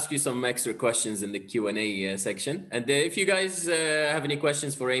 We'll ask you some extra questions in the Q&A section. And if you guys have any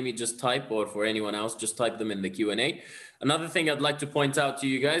questions for Amy, just type, or for anyone else, just type them in the Q&A. Another thing I'd like to point out to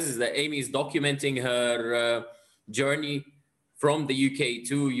you guys is that Amy is documenting her journey from the UK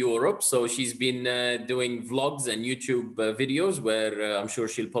to Europe. So she's been doing vlogs and YouTube videos where I'm sure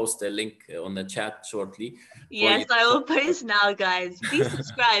she'll post a link on the chat shortly. Yes, I will post now, guys. Please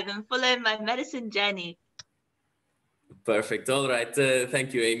subscribe and follow my medicine journey. Perfect. All right.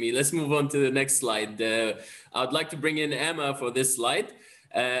 Thank you, Amy. Let's move on to the next slide. I'd like to bring in Emma for this slide,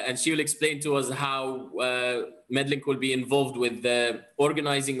 and she will explain to us how Medlink will be involved with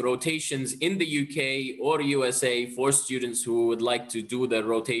organizing rotations in the UK or USA for students who would like to do their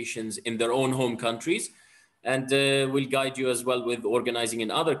rotations in their own home countries. And we'll guide you as well with organizing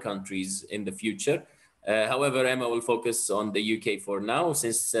in other countries in the future. However, Emma will focus on the UK for now,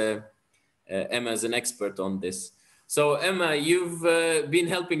 since Emma is an expert on this. So Emma, you've been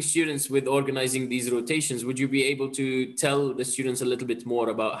helping students with organizing these rotations. Would you be able to tell the students a little bit more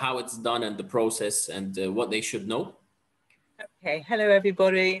about how it's done and the process and what they should know? Okay, hello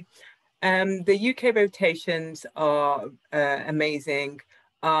everybody. The UK rotations are amazing.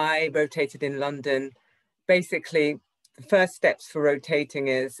 I rotated in London. Basically, the first steps for rotating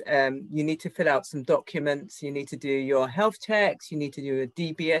is you need to fill out some documents. You need to do your health checks. You need to do a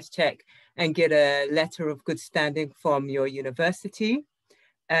DBS check and get a letter of good standing from your university.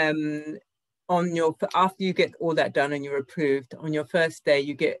 After you get all that done and you're approved, on your first day,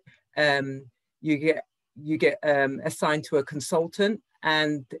 you get assigned to a consultant,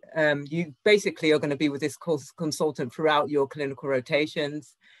 and you basically are going to be with this consultant throughout your clinical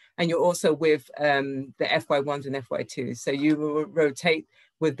rotations. And you're also with the FY1s and FY2s. So you will rotate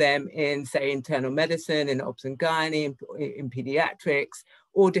with them in, say, internal medicine, in obs and gynae, in pediatrics,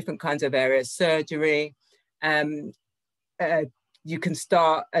 all different kinds of areas, surgery. You can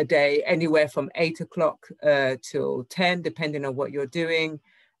start a day anywhere from 8 o'clock till 10, depending on what you're doing.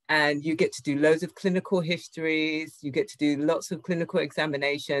 And you get to do loads of clinical histories. You get to do lots of clinical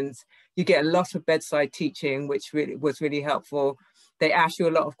examinations. You get a lot of bedside teaching, which was really helpful. They ask you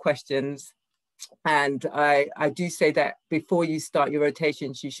a lot of questions. And I do say that before you start your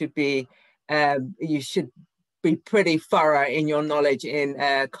rotations, you should be pretty thorough in your knowledge in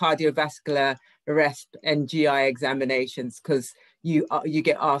cardiovascular, RESP, and GI examinations, because you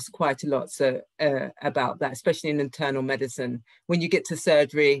get asked quite a lot about that, especially in internal medicine. When you get to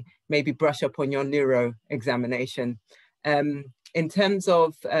surgery, maybe brush up on your neuro examination. In terms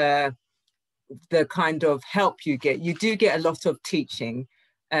of the kind of help you do get a lot of teaching.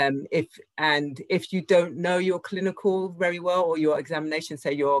 If you don't know your clinical very well, or your examination,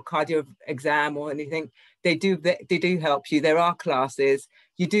 say your cardio exam or anything, they do help you. There are classes.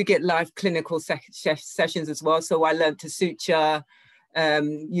 You do get live clinical sessions as well. So I learned to suture.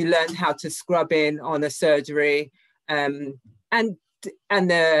 You learn how to scrub in on a surgery, and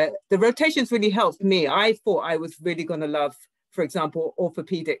the rotations really helped me. I thought I was really going to love, for example,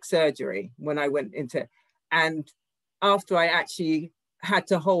 orthopedic surgery when I went into, and after I actually had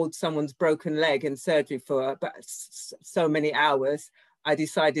to hold someone's broken leg in surgery for about so many hours, I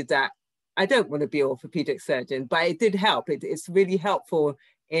decided that I don't want to be an orthopedic surgeon, but it did help. It's really helpful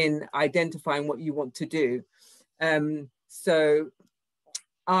in identifying what you want to do. So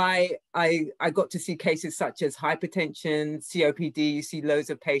I got to see cases such as hypertension, COPD. You see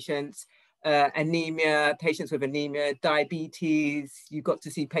loads of patients, anemia, patients with anemia, diabetes. You got to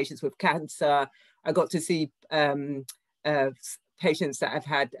see patients with cancer. I got to see patients that have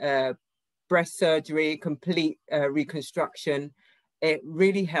had breast surgery, complete reconstruction. It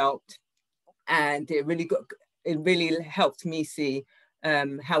really helped, and it really helped me see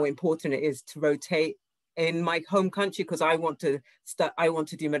how important it is to rotate in my home country, because I want to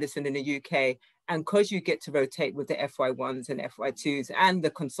do medicine in the UK, and because you get to rotate with the FY1s and FY2s and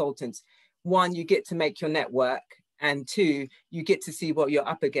the consultants, one, you get to make your network, and two, you get to see what you're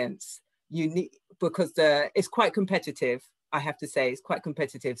up against. Because it's quite competitive. I have to say, it's quite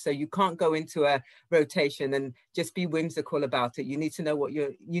competitive. So you can't go into a rotation and just be whimsical about it. You need to know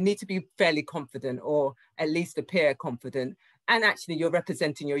you need to be fairly confident, or at least appear confident. And actually you're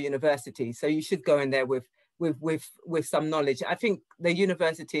representing your university. So you should go in there with some knowledge. I think the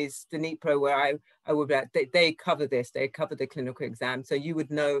universities, Dnipro, where I would at, they cover this, they cover the clinical exam. So you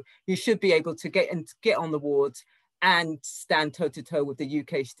would know, you should be able to get on the wards and stand toe to toe with the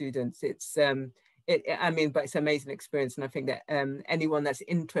UK students. But it's an amazing experience. And I think that anyone that's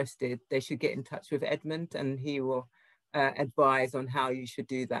interested, they should get in touch with Edmund, and he will advise on how you should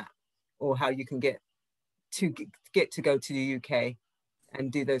do that, or how you can get to go to the UK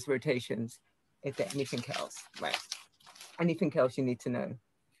and do those rotations. If there's anything else, right? Anything else you need to know?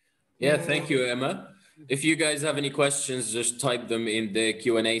 Yeah, thank you, Emma. If you guys have any questions, just type them in the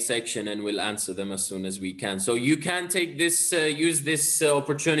Q&A section and we'll answer them as soon as we can. So you can take this, use this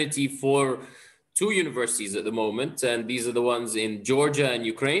opportunity for 2 universities at the moment, and these are the ones in Georgia and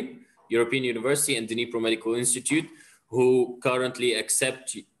Ukraine, European University and Dnipro Medical Institute, who currently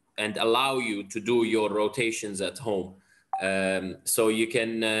accept and allow you to do your rotations at home. So you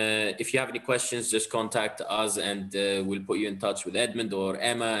can, if you have any questions, just contact us, and we'll put you in touch with Edmund or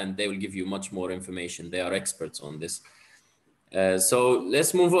Emma, and they will give you much more information. They are experts on this. So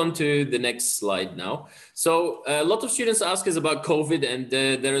let's move on to the next slide now. So a lot of students ask us about COVID, and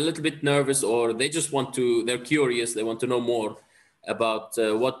they're a little bit nervous, or they just they're curious, they want to know more about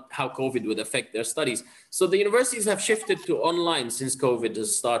how COVID would affect their studies. So the universities have shifted to online since COVID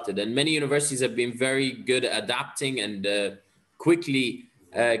has started, and many universities have been very good at adapting and quickly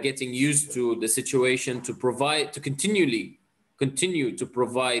getting used to the situation to continue to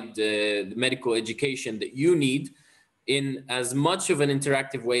provide the medical education that you need in as much of an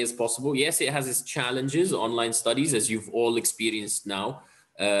interactive way as possible. Yes, it has its challenges, online studies, as you've all experienced now,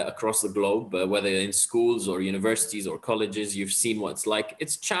 across the globe, whether in schools or universities or colleges. You've seen what it's like.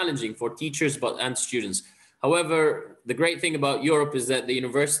 It's challenging for teachers and students. However, the great thing about Europe is that the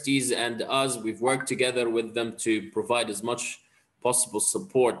universities and us, we've worked together with them to provide as much possible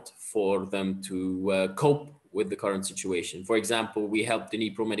support for them to cope with the current situation. For example, we helped the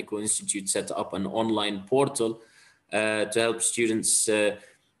Dnipro Medical Institute set up an online portal to help students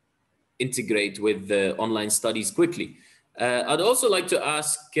integrate with the online studies quickly. I'd also like to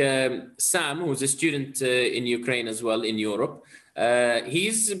ask Sam, who's a student in Ukraine as well, in Europe.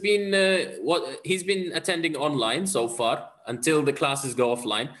 He's been attending online so far until the classes go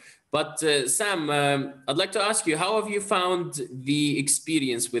offline. But Sam, I'd like to ask you, how have you found the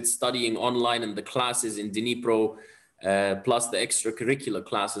experience with studying online and the classes in Dnipro, plus the extracurricular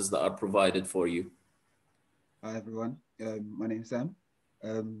classes that are provided for you? Hi everyone, my name is Sam.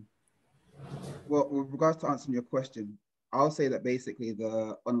 Well, with regards to answering your question, I'll say that basically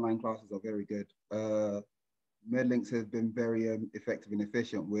the online classes are very good. Medlinks has been very effective and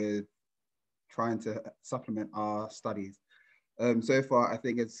efficient with trying to supplement our studies. So far, I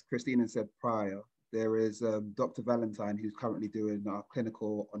think as Christina said prior, there is Dr. Valentine, who's currently doing our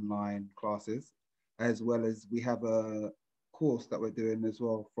clinical online classes, as well as we have a course that we're doing as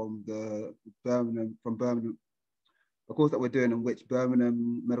well from Birmingham, a course that we're doing in which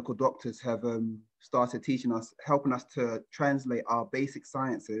Birmingham medical doctors have started teaching us, helping us to translate our basic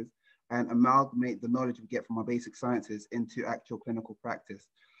sciences and amalgamate the knowledge we get from our basic sciences into actual clinical practice.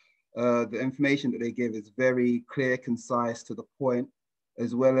 The information that they give is very clear, concise, to the point,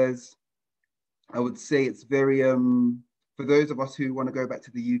 as well as, I would say it's very, for those of us who want to go back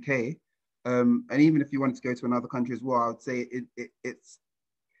to the UK, and even if you wanted to go to another country as well, I would say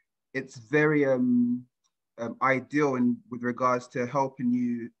it's very ideal with regards to helping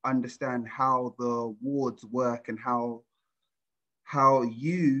you understand how the wards work and how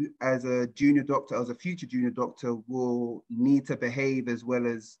you as a junior doctor, as a future junior doctor, will need to behave, as well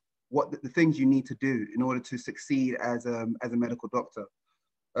as what the things you need to do in order to succeed as a medical doctor.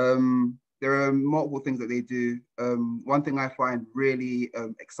 There are multiple things that they do. One thing I find really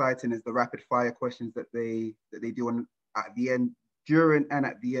exciting is the rapid fire questions that they do at the end, during and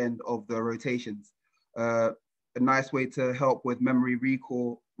at the end of the rotations. A nice way to help with memory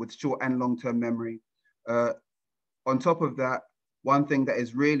recall, with short and long-term memory. On top of that, one thing that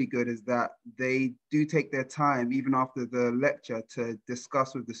is really good is that they do take their time, even after the lecture, to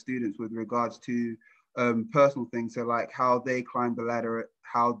discuss with the students with regards to personal things. So like how they climbed the ladder,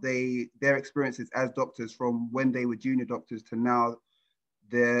 how their experiences as doctors from when they were junior doctors to now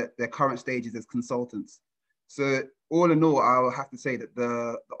their current stages as consultants. So all in all, I'll have to say that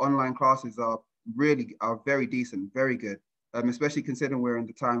the online classes are very decent, very good, especially considering we're in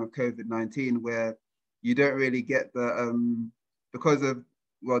the time of COVID-19, where you don't really get the, because of,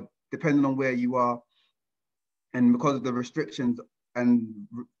 well, depending on where you are, and because of the restrictions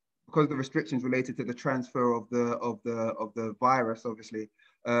related to the transfer of the virus, obviously,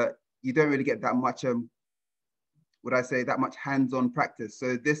 you don't really get that much, would I say, that much hands-on practice.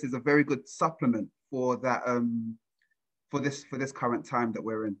 So this is a very good supplement for that, for this current time that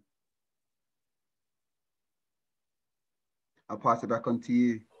we're in. I'll pass it back on to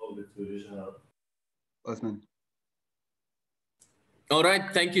you, Osman. All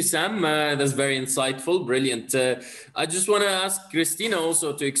right, thank you, Sam. That's very insightful, brilliant. I just want to ask Christina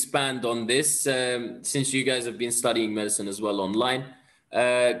also to expand on this, since you guys have been studying medicine as well online.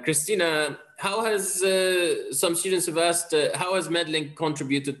 Christina, how has, some students have asked, how has Medlink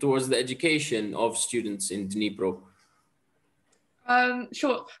contributed towards the education of students in Dnipro?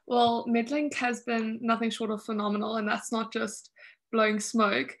 Sure. Well, Medlink has been nothing short of phenomenal, and that's not just blowing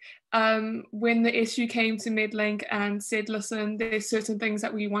smoke. When the SU came to Medlink and said, listen, there's certain things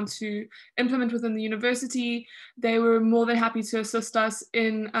that we want to implement within the university, they were more than happy to assist us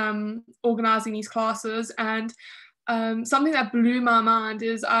in organizing these classes. And something that blew my mind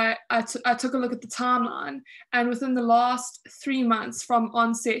is I took a look at the timeline, and within the last 3 months from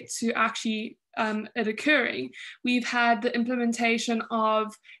onset to actually it occurring, we've had the implementation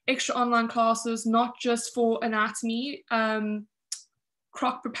of extra online classes, not just for anatomy,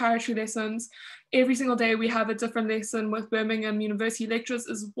 croc preparatory lessons. Every single day we have a different lesson with Birmingham University lecturers,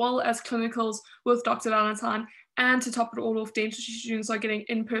 as well as clinicals with Dr. Valentine. And to top it all off, dentistry students are getting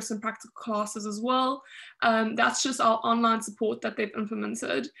in-person practical classes as well. That's just our online support that they've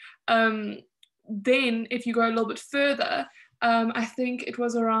implemented. Then if you go a little bit further, I think it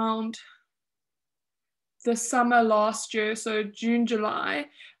was around the summer last year, so June, July,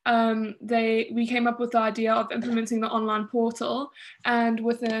 we came up with the idea of implementing the online portal, and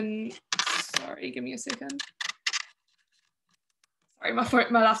within, sorry, give me a second. sorry,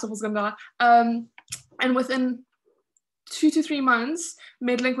 my laptop was going to die. And within 2 to 3 months,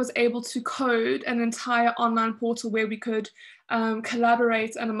 Medlink was able to code an entire online portal where we could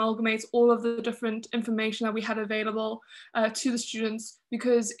collaborate and amalgamate all of the different information that we had available to the students,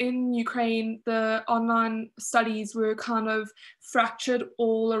 because in Ukraine, the online studies were kind of fractured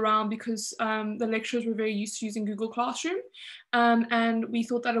all around because the lecturers were very used to using Google Classroom. And we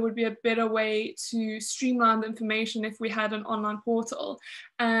thought that it would be a better way to streamline the information if we had an online portal.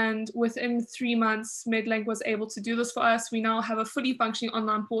 And within 3 months, Medlink was able to do this for us. We now have a fully functioning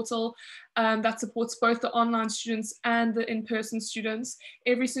online portal that supports both the online students and the in-person students.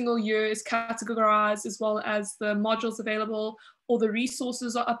 Every single year is categorized, as well as the modules available. All the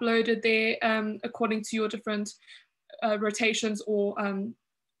resources are uploaded there according to your different rotations or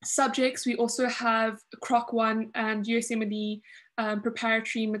subjects. We also have Croc 1 and USMLE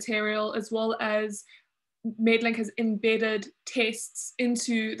preparatory material, as well as Medlink has embedded tests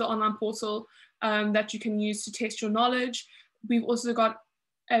into the online portal that you can use to test your knowledge. We've also got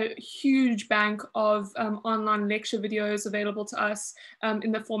a huge bank of online lecture videos available to us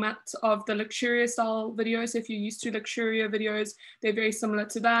in the format of the Lecturia style videos. If you're used to Lecturia videos, they're very similar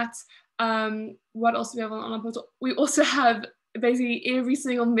to that. What else do we have on the online portal? We also have basically every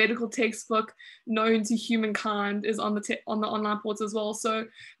single medical textbook known to humankind is on the online portal as well. So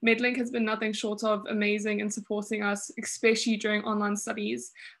Medlink has been nothing short of amazing in supporting us, especially during online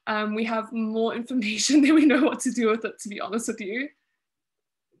studies. We have more information than we know what to do with it, to be honest with you.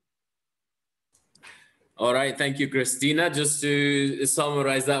 All right, thank you, Christina. Just to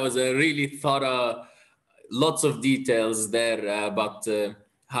summarize, that was a really thorough, lots of details there about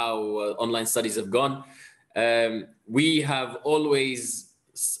how online studies have gone. We have always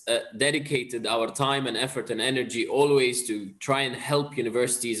dedicated our time and effort and energy always to try and help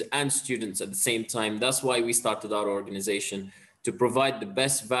universities and students at the same time. That's why we started our organization, to provide the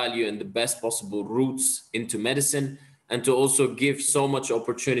best value and the best possible routes into medicine, and to also give so much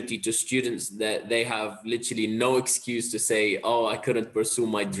opportunity to students that they have literally no excuse to say, oh, I couldn't pursue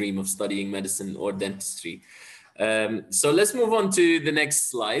my dream of studying medicine or dentistry. So let's move on to the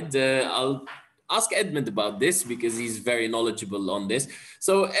next slide. I'll ask Edmund about this because he's very knowledgeable on this.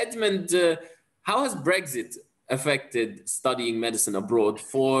 So Edmund, how has Brexit affected studying medicine abroad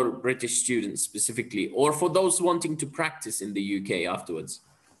for British students specifically, or for those wanting to practice in the UK afterwards?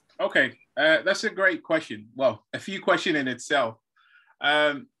 Okay, that's a great question. Well, a few questions in itself.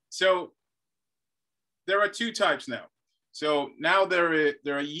 So there are two types now. So now there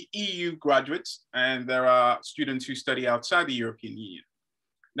are EU graduates and there are students who study outside the European Union.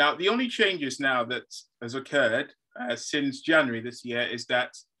 Now, the only changes now that has occurred since January this year is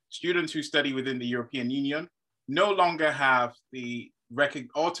that students who study within the European Union no longer have the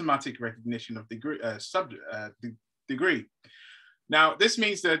automatic recognition of degree. Now, this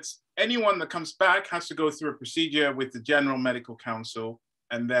means that anyone that comes back has to go through a procedure with the General Medical Council,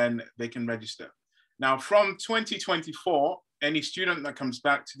 and then they can register. Now, from 2024, any student that comes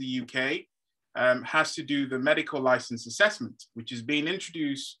back to the UK has to do the medical license assessment, which is being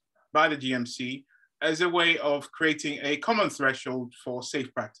introduced by the GMC as a way of creating a common threshold for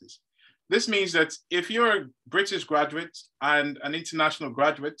safe practice. This means that if you're a British graduate and an international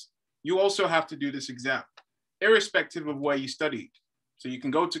graduate, you also have to do this exam, irrespective of where you studied. So you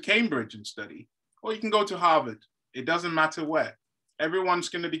can go to Cambridge and study, or you can go to Harvard. It doesn't matter where. Everyone's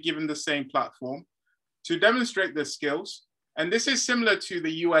going to be given the same platform to demonstrate their skills. And this is similar to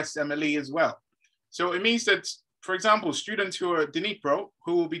the USMLE as well. So it means that, for example, students who are at Dnipro,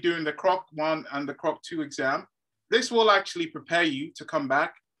 who will be doing the Croc 1 and the Croc 2 exam, this will actually prepare you to come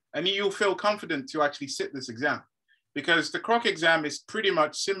back and you'll feel confident to actually sit this exam, because the Croc exam is pretty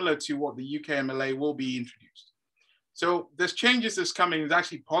much similar to what the UKMLA will be introduced. So there's changes that's coming is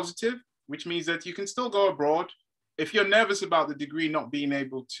actually positive, which means that you can still go abroad if you're nervous about the degree not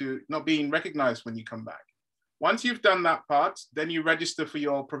being recognized when you come back. Once you've done that part, then you register for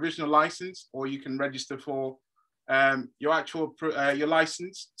your provisional license, or you can register for your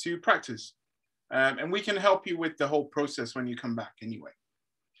license to practice. And we can help you with the whole process when you come back anyway.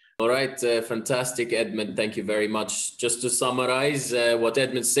 All right, fantastic, Edmund. Thank you very much. Just to summarize, what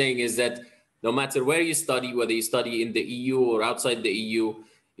Edmund's saying is that no matter where you study, whether you study in the EU or outside the EU,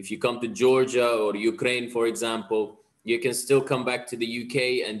 if you come to Georgia or Ukraine, for example, you can still come back to the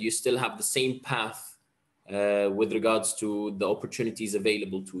UK and you still have the same path with regards to the opportunities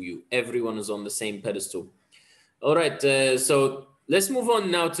available to you. Everyone is on the same pedestal. All right, so let's move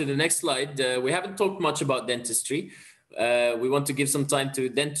on now to the next slide. We haven't talked much about dentistry. We want to give some time to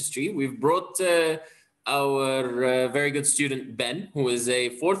dentistry. We've brought our very good student, Ben, who is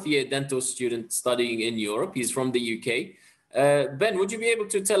a fourth-year dental student studying in Europe. He's from the UK. Ben, would you be able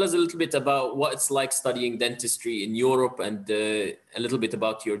to tell us a little bit about what it's like studying dentistry in Europe and a little bit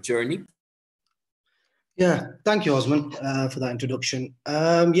about your journey? Yeah, thank you, Osman, for that introduction.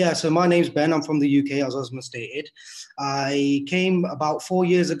 Yeah, so my name's Ben. I'm from the UK, as Osman stated. I came about 4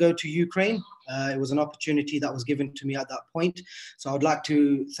 years ago to Ukraine. It was an opportunity that was given to me at that point. So I'd like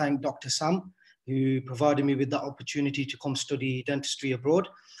to thank Dr. Sam, who provided me with that opportunity to come study dentistry abroad.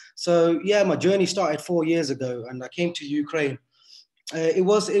 So yeah, my journey started 4 years ago, and I came to Ukraine. It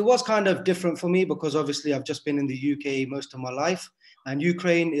was kind of different for me because obviously I've just been in the UK most of my life. And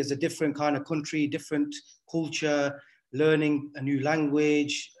Ukraine is a different kind of country, different culture, learning a new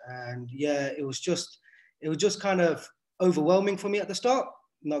language. And yeah, it was just kind of overwhelming for me at the start.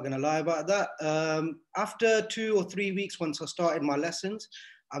 I'm not going to lie about that. After 2 or 3 weeks, once I started my lessons,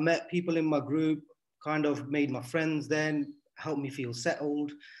 I met people in my group, kind of made my friends then, helped me feel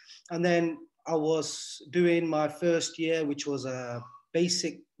settled. And then I was doing my first year, which was a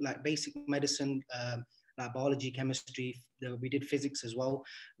basic medicine, like biology, chemistry. We did physics as well.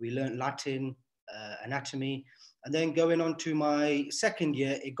 We learned Latin, anatomy. And then going on to my second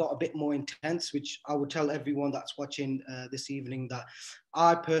year, it got a bit more intense, which I would tell everyone that's watching this evening that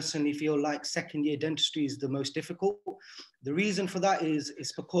I personally feel like second year dentistry is the most difficult. The reason for that is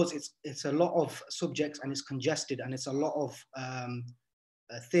because it's a lot of subjects and it's congested and it's a lot of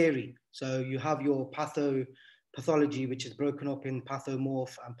theory. So you have your pathology, which is broken up in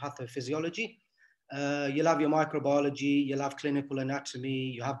pathomorph and pathophysiology. You'll have your microbiology, you'll have clinical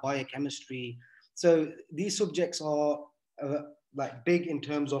anatomy, you have biochemistry. So these subjects are like big in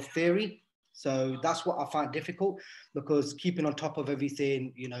terms of theory. So that's what I find difficult, because keeping on top of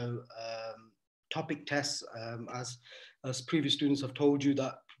everything, you know, topic tests, as previous students have told you,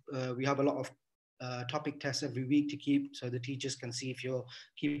 that we have a lot of topic tests every week to keep, so the teachers can see if you're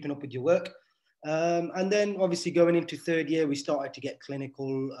keeping up with your work. And then obviously going into third year, we started to get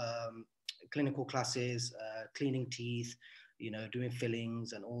clinical classes, cleaning teeth, you know, doing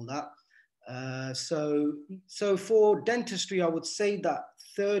fillings and all that. So for dentistry, I would say that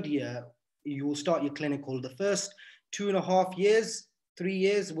third year, you will start your clinical. The first 2.5 years, 3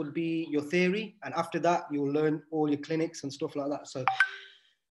 years would be your theory. And after that, you'll learn all your clinics and stuff like that. So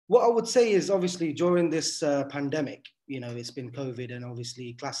what I would say is, obviously during this pandemic, you know, it's been COVID and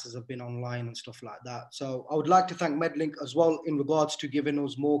obviously classes have been online and stuff like that. So I would like to thank Medlink as well in regards to giving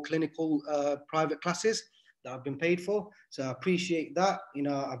us more clinical private classes that I've been paid for. So I appreciate that. You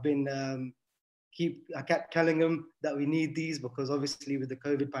know, I've been, I kept telling them that we need these because obviously with the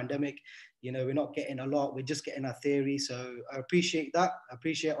COVID pandemic, you know, we're not getting a lot, we're just getting our theory. So I appreciate that. I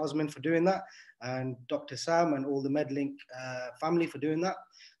appreciate Osman for doing that, and Dr. Sam and all the Medlink family for doing that.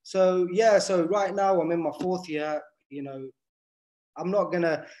 So yeah, so right now I'm in my 4th year. You know, I'm not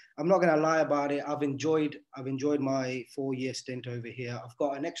gonna lie about it. I've enjoyed my 4-year stint over here. I've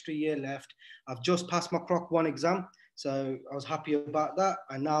got an extra year left. I've just passed my Croc 1 exam, so I was happy about that.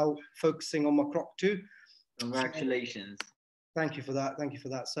 And now focusing on my Croc 2. Congratulations. Thank you for that. Thank you for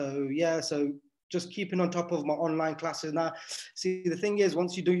that. So yeah, so just keeping on top of my online classes now. See, the thing is,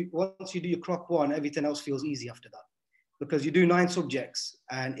 once you do your Croc 1, everything else feels easy after that, because you do 9 subjects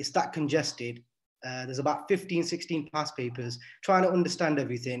and it's that congested. There's about 15, 16 past papers. Trying to understand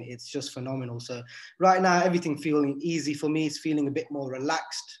everything, it's just phenomenal. So right now, everything feeling easy for me. It's feeling a bit more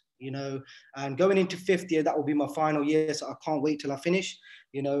relaxed, you know. And going into 5th year, that will be my final year. So I can't wait till I finish.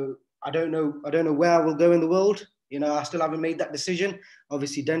 You know, I don't know where I will go in the world. You know, I still haven't made that decision.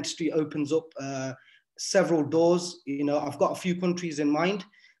 Obviously, dentistry opens up several doors. You know, I've got a few countries in mind.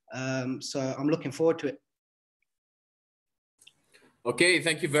 So I'm looking forward to it. Okay,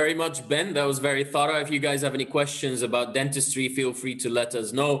 thank you very much, Ben. That was very thorough. If you guys have any questions about dentistry, feel free to let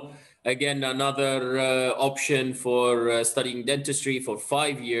us know. Again, another option for studying dentistry for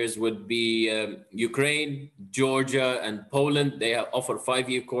 5 years would be Ukraine, Georgia, and Poland. They offer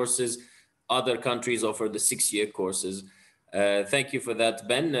 5-year courses. Other countries offer the 6-year courses. Thank you for that,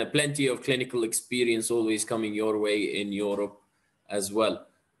 Ben. Plenty of clinical experience always coming your way in Europe as well.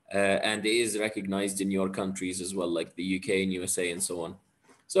 And it is recognized in your countries as well, like the UK and USA and so on.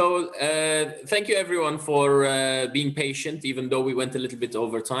 So thank you everyone for being patient, even though we went a little bit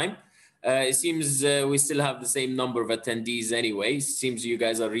over time. It seems we still have the same number of attendees anyway. It seems you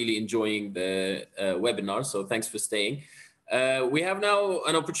guys are really enjoying the webinar, so thanks for staying. We have now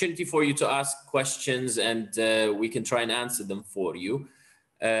an opportunity for you to ask questions, and we can try and answer them for you.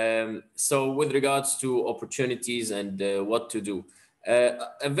 So with regards to opportunities and what to do.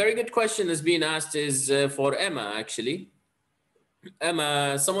 A very good question is being asked is for Emma, actually.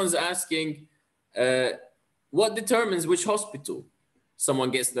 Emma, someone's asking, what determines which hospital someone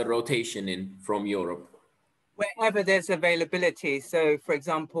gets the rotation in from Europe? wherever there's availability. So for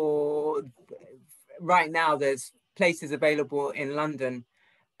example, right now there's places available in London,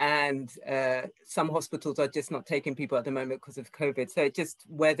 and some hospitals are just not taking people at the moment because of COVID. So just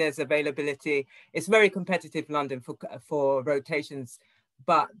where there's availability, it's very competitive, London, for rotations,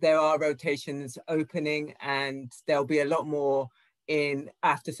 but there are rotations opening, and there'll be a lot more in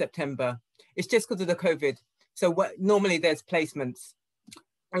after September. It's just because of the COVID. So normally there's placements.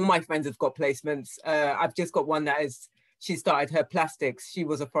 All my friends have got placements. I've just got one that is, she started her plastics. She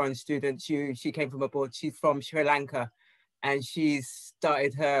was a foreign student. She came from abroad. She's from Sri Lanka, and she's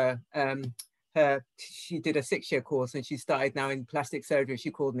started she did a 6-year course, and she started now in plastic surgery.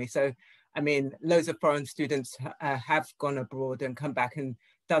 She called me. So, I mean, loads of foreign students have gone abroad and come back and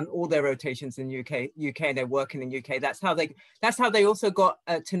done all their rotations in UK, and they're working in UK. That's how they also got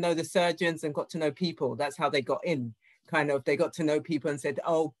to know the surgeons and got to know people. That's how they got in. Kind of, they got to know people and said,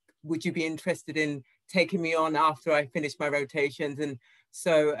 oh, would you be interested in taking me on after I finish my rotations? And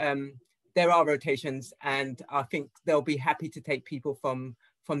so there are rotations, and I think they'll be happy to take people from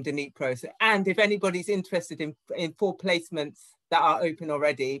Dnipro. So, and if anybody's interested in 4 placements that are open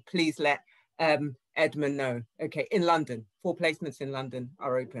already, please let Edmund know. Okay, in London, 4 placements in London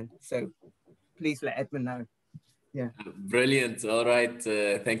are open. So please let Edmund know. Yeah. Brilliant. All right.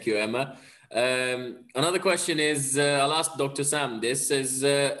 Thank you, Emma. Another question is, I'll ask Dr. Sam this, is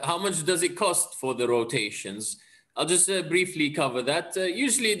how much does it cost for the rotations? I'll just briefly cover that.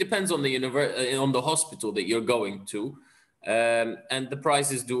 Usually it depends on the hospital that you're going to, and the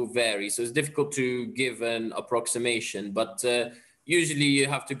prices do vary. So it's difficult to give an approximation, but usually you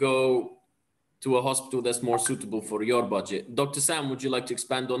have to go to a hospital that's more suitable for your budget. Dr. Sam, would you like to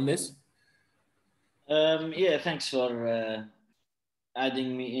expand on this? Yeah, thanks for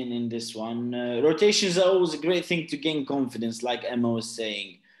adding me in this one. Rotations are always a great thing to gain confidence, like Emma was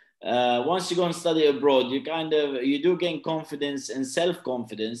saying. Once you go and study abroad, you do gain confidence and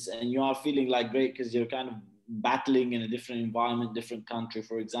self-confidence, and you are feeling like great because you're kind of battling in a different environment, different country.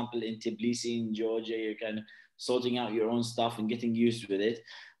 For example, in Tbilisi, in Georgia, you're kind of sorting out your own stuff and getting used with it.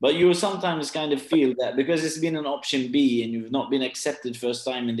 But you sometimes kind of feel that because it's been an option B and you've not been accepted first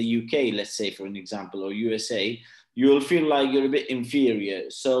time in the UK, let's say, for an example, or USA, you'll feel like you're a bit inferior.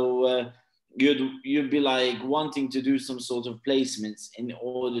 So you'd be like wanting to do some sort of placements in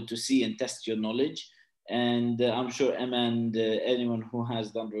order to see and test your knowledge. And I'm sure Emma and anyone who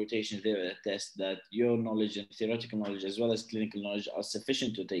has done rotations there attest that your knowledge and theoretical knowledge as well as clinical knowledge are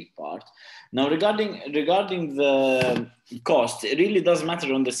sufficient to take part. Now, regarding the cost, it really does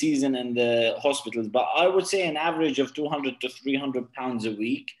matter on the season and the hospitals, but I would say an average of 200 to 300 pounds a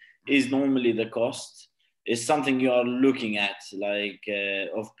week is normally the cost. It's something you are looking at, like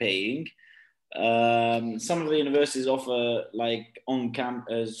of paying. Some of the universities offer like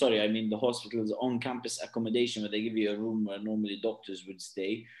the hospitals on-campus accommodation where they give you a room where normally doctors would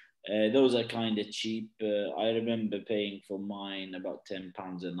stay. Those are kind of cheap. I remember paying for mine about £10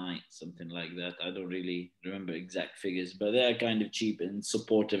 a night, something like that. I don't really remember exact figures, but they're kind of cheap and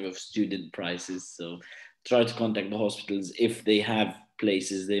supportive of student prices. So try to contact the hospitals. If they have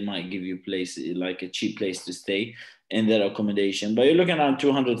places, they might give you places like a cheap place to stay in their accommodation. But you're looking around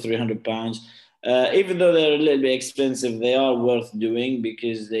 200, 300 pounds. Even though they're a little bit expensive, they are worth doing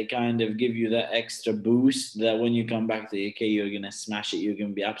because they kind of give you that extra boost that when you come back to the UK, you're going to smash it. You're going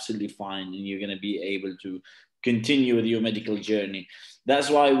to be absolutely fine and you're going to be able to continue with your medical journey.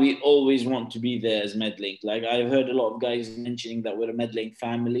 That's why we always want to be there as Medlink. Like I've heard a lot of guys mentioning that we're a Medlink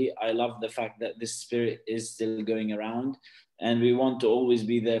family. I love the fact that this spirit is still going around and we want to always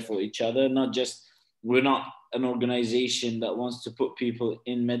be there for each other. We're not an organization that wants to put people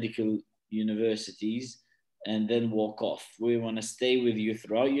in medical universities and then walk off. We want to stay with you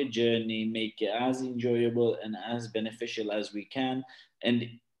throughout your journey, make it as enjoyable and as beneficial as we can. And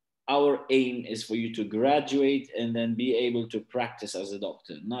our aim is for you to graduate and then be able to practice as a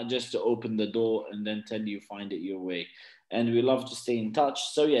doctor, not just to open the door and then tell you find it your way. And we love to stay in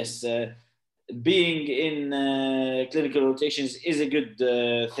touch. So yes, being in clinical rotations is a good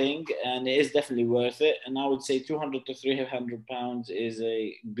thing and it is definitely worth it. And I would say 200 to 300 pounds is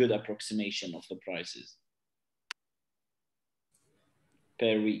a good approximation of the prices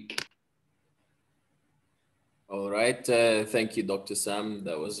per week. All right. Thank you, Dr. Sam.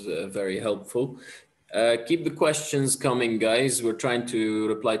 That was very helpful. Keep the questions coming, guys. We're trying to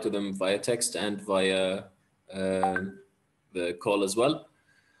reply to them via text and via the call as well.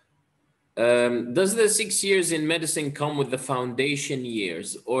 Does the 6 years in medicine come with the foundation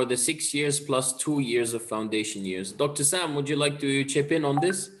years or the 6 years plus 2 years of foundation years? Dr. Sam, would you like to chip in on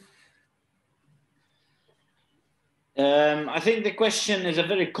this? I think the question is a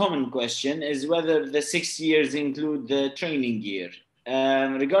very common question, is whether the 6 years include the training year.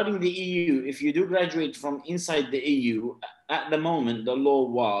 Regarding the EU, if you do graduate from inside the EU, at the moment, the law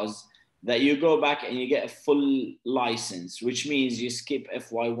was that you go back and you get a full license, which means you skip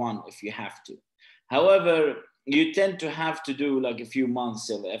FY1 if you have to. However, you tend to have to do like a few months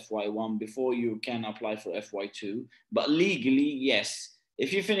of FY1 before you can apply for FY2. But legally, yes,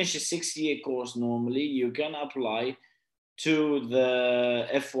 if you finish a 6-year course normally, you can apply to the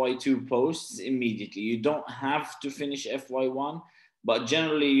FY2 posts immediately. You don't have to finish FY1, but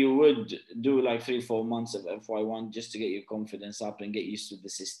generally you would do like 3-4 months of FY1 just to get your confidence up and get used to the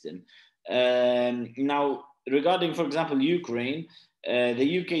system. Now, regarding, for example, Ukraine,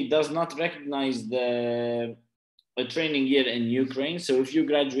 the UK does not recognize a training year in Ukraine. So if you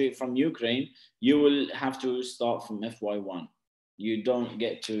graduate from Ukraine, you will have to start from FY1. You don't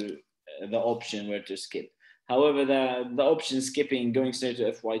get to the option where to skip. However, the option skipping, going straight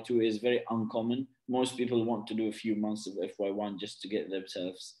to FY2 is very uncommon. Most people want to do a few months of FY1 just to get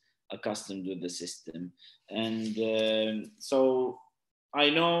themselves accustomed with the system. And so I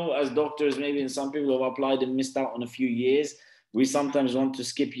know as doctors, maybe some people have applied and missed out on a few years. We sometimes want to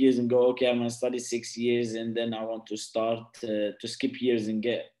skip years and go, okay, I'm going to study 6 years and then I want to start to skip years and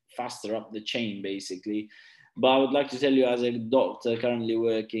get faster up the chain, basically. But I would like to tell you, as a doctor currently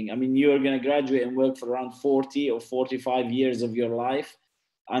working, I mean, you're going to graduate and work for around 40 or 45 years of your life.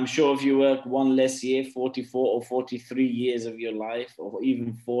 I'm sure if you work one less year, 44 or 43 years of your life, or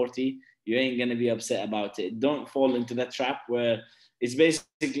even 40, you ain't going to be upset about it. Don't fall into that trap where it's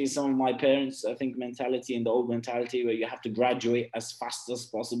basically some of my parents, I think, mentality, and the old mentality where you have to graduate as fast as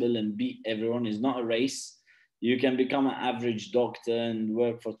possible and beat everyone. Is not a race. You can become an average doctor and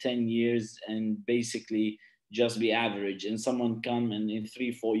work for 10 years and basically just be average, and someone come and in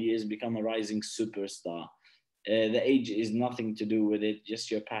 3-4 years become a rising superstar. The age is nothing to do with it, just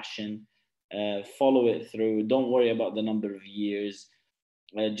your passion. Follow it through. Don't worry about the number of years.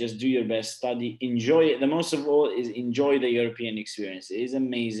 Just do your best, study, enjoy it. The most of all is enjoy the European experience. It is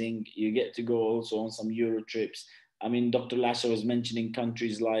amazing. You get to go also on some Euro trips. I mean, Dr. Lasha was mentioning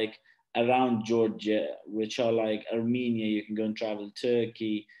countries like around Georgia, which are like Armenia. You can go and travel,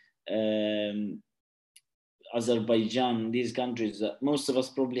 Turkey, Azerbaijan, these countries that most of us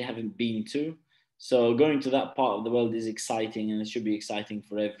probably haven't been to. So going to that part of the world is exciting, and it should be exciting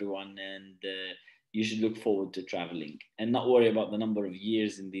for everyone. And you should look forward to traveling and not worry about the number of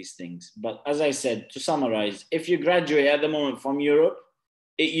years in these things. But as I said, to summarize, if you graduate at the moment from Europe,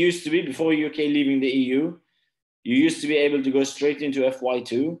 it used to be, before UK leaving the EU, you used to be able to go straight into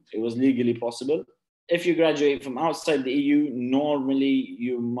FY2. It was legally possible. If you graduate from outside the EU, normally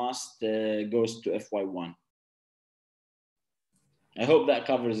you must go to FY1. I hope that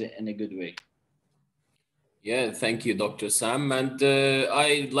covers it in a good way. Yeah, thank you, Dr. Sam. And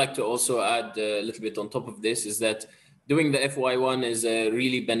I'd like to also add a little bit on top of this, is that doing the FY1 is a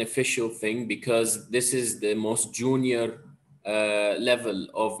really beneficial thing, because this is the most junior level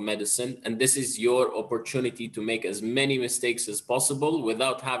of medicine. And this is your opportunity to make as many mistakes as possible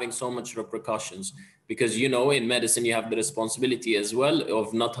without having so much repercussions. Because, you know, in medicine, you have the responsibility as well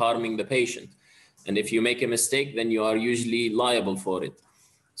of not harming the patient. And if you make a mistake, then you are usually liable for it.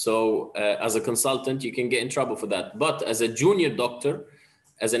 So as a consultant, you can get in trouble for that. But as a junior doctor,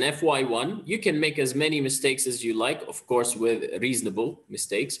 as an FY1, you can make as many mistakes as you like, of course, with reasonable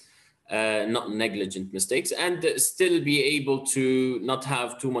mistakes, not negligent mistakes, and still be able to not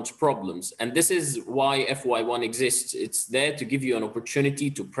have too much problems. And this is why FY1 exists. It's there to give you an opportunity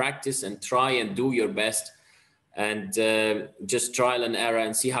to practice and try and do your best, and just trial and error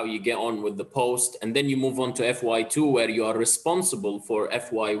and see how you get on with the post. And then you move on to FY2, where you are responsible for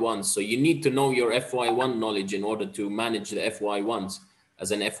FY1. So you need to know your FY1 knowledge in order to manage the FY1s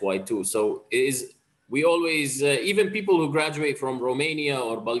as an FY2. So we always, even people who graduate from Romania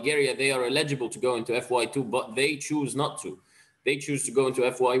or Bulgaria, they are eligible to go into FY2, but they choose not to. They choose to go into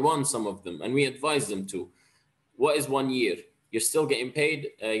FY1, some of them, and we advise them to. What is 1 year? You're still getting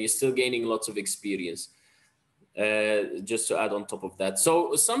paid, you're still gaining lots of experience. Just to add on top of that.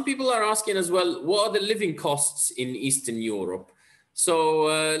 So some people are asking as well, what are the living costs in Eastern Europe? So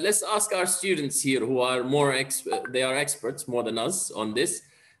let's ask our students here who are they are experts more than us on this.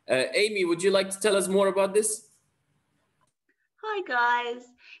 Amy, would you like to tell us more about this? Hi guys.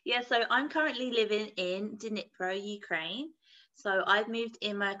 Yeah, so I'm currently living in Dnipro, Ukraine. So I've moved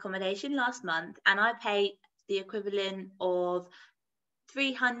in my accommodation last month, and I pay the equivalent of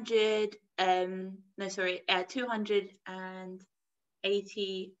 £280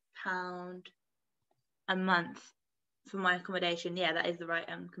 a month. for my accommodation. Yeah, that is the right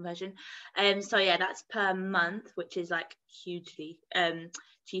conversion. So yeah, that's per month, which is like hugely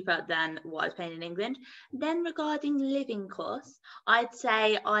cheaper than what I was paying in England. Then regarding living costs, I'd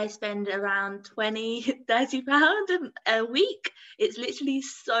say I spend around 20-30 pounds a week. It's literally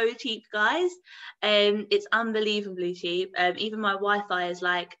so cheap, guys. It's unbelievably cheap. Even my Wi-Fi is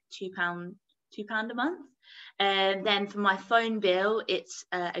like £2 a month. And then for my phone bill, it's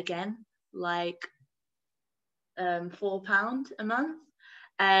again like £4 a month,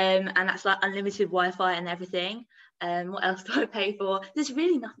 and that's like unlimited Wi-Fi and everything. What else do I pay for? There's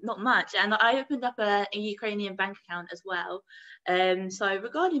really not much, and I opened up a Ukrainian bank account as well. So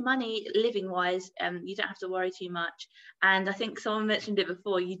regarding money, living wise, you don't have to worry too much. And I think someone mentioned it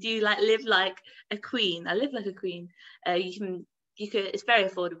before. You do like live like a queen. I live like a queen. You can. It's very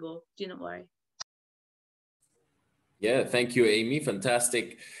affordable. Do not worry. Yeah, thank you, Amy.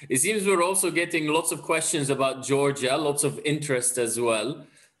 Fantastic. It seems we're also getting lots of questions about Georgia, lots of interest as well.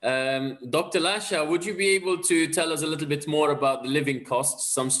 Dr. Lasha, would you be able to tell us a little bit more about the living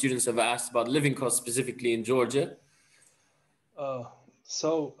costs? Some students have asked about living costs specifically in Georgia. I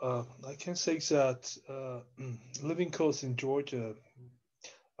can say that living costs in Georgia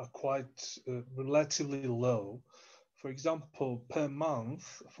are quite relatively low. For example, per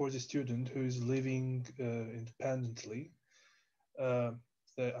month for the student who is living independently,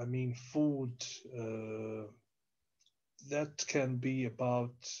 food, that can be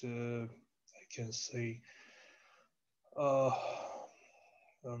about, that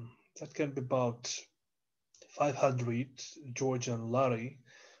can be about 500 Georgian lari,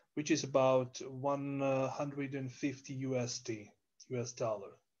 which is about 150 US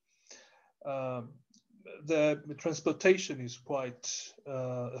dollar. The transportation is quite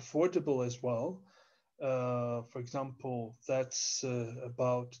affordable as well. For example, that's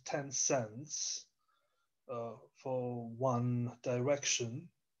about 10 cents for one direction.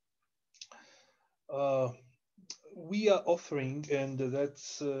 We are offering, and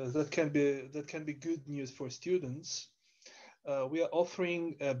that can be good news for students. We are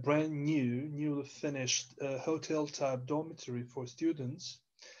offering a brand newly finished hotel type dormitory for students.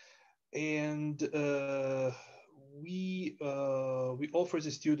 And we offer the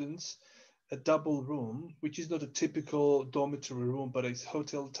students a double room, which is not a typical dormitory room, but it's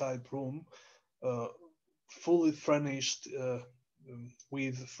hotel type room, fully furnished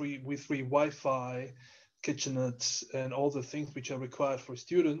with free Wi-Fi, kitchenettes, and all the things which are required for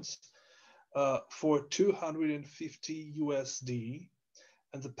students for 250 USD.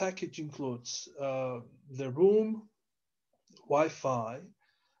 And the package includes the room, Wi-Fi,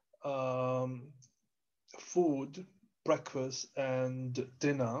 food, breakfast and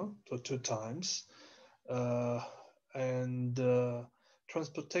dinner for 2 times, and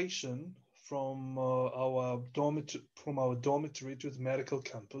transportation from our dormitory to the medical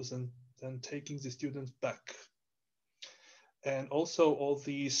campus, and then taking the students back. And also all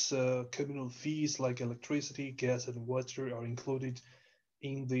these communal fees like electricity, gas and water are included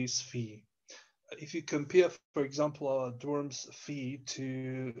in this fee. If you compare, for example, our dorms fee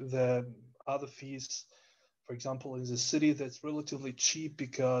to the other fees, for example, in the city, that's relatively cheap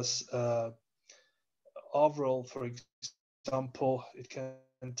because overall, for example, it can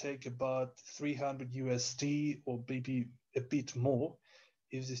take about 300 USD or maybe a bit more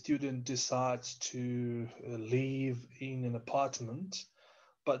if the student decides to live in an apartment.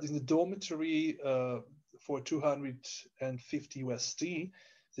 But in the dormitory, for 250 USD,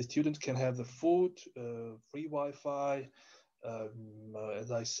 the student can have the food, free Wi-Fi,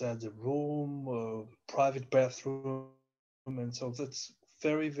 as I said, the room, private bathroom, and so that's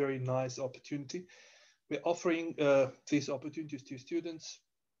very, very nice opportunity. We're offering these opportunities to students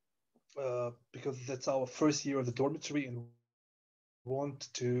because that's our first year of the dormitory, and want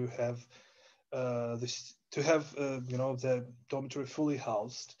to have the dormitory fully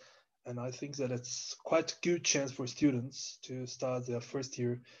housed. And I think that it's quite a good chance for students to start their first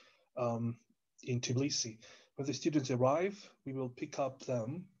year in Tbilisi. When the students arrive, we will pick up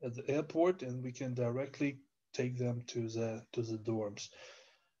them at the airport, and we can directly take them to the dorms.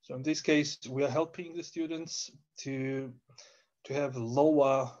 So in this case, we are helping the students to have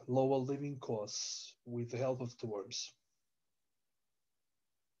lower living costs with the help of dorms.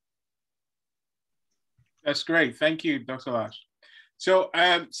 That's great. Thank you, Dr. Lash. So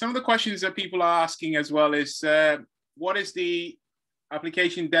some of the questions that people are asking as well is, what is the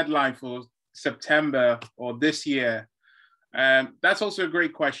application deadline for September or this year? That's also a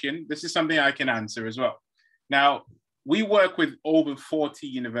great question. This is something I can answer as well. Now, we work with over 40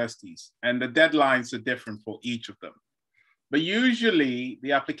 universities, and the deadlines are different for each of them. But usually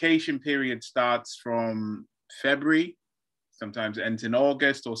the application period starts from February, sometimes ends in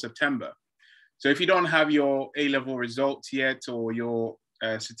August or September. So if you don't have your A-level results yet or your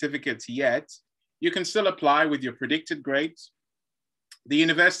certificates yet, you can still apply with your predicted grades. The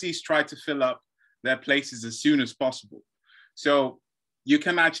universities try to fill up their places as soon as possible. So you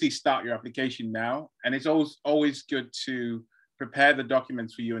can actually start your application now, and it's always good to prepare the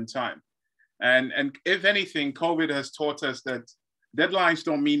documents for you in time. And if anything, COVID has taught us that deadlines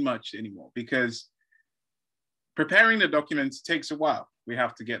don't mean much anymore, because preparing the documents takes a while. We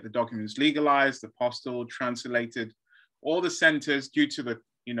have to get the documents legalized, apostilled, translated. All the centers, due to the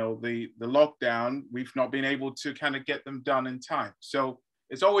lockdown, we've not been able to kind of get them done in time. So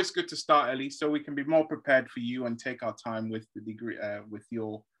it's always good to start early so we can be more prepared for you and take our time with the degree, with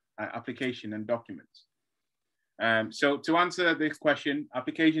your application and documents. So to answer this question,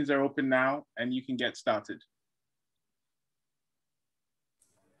 applications are open now and you can get started.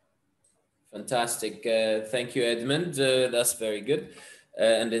 Fantastic. Thank you, Edmund. That's very good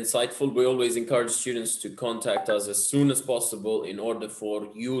and insightful. We always encourage students to contact us as soon as possible in order for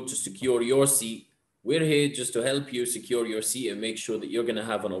you to secure your seat. We're here just to help you secure your seat and make sure that you're going to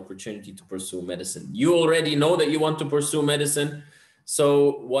have an opportunity to pursue medicine. You already know that you want to pursue medicine,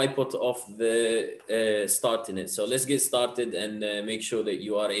 so why put off the start in it? So let's get started and make sure that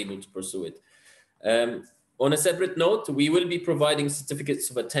you are able to pursue it. On a separate note, we will be providing certificates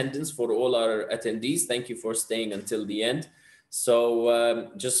of attendance for all our attendees. Thank you for staying until the end.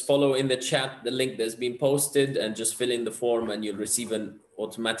 So just follow in the chat the link that's been posted and just fill in the form and you'll receive an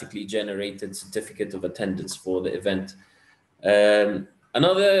automatically generated certificate of attendance for the event.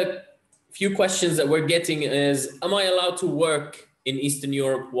 Another few questions that we're getting is, am I allowed to work in Eastern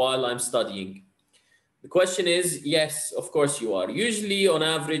Europe while I'm studying? The question is, yes, of course you are. Usually on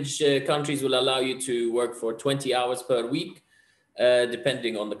average, countries will allow you to work for 20 hours per week,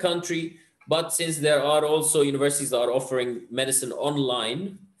 depending on the country. But since there are also universities that are offering medicine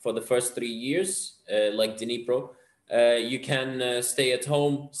online for the first 3 years, like Dnipro, you can stay at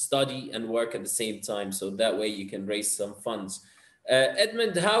home, study and work at the same time. So that way you can raise some funds.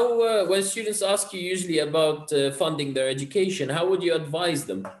 Edmund, how, when students ask you usually about funding their education, how would you advise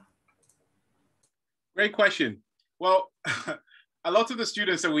them? Great question. Well, a lot of the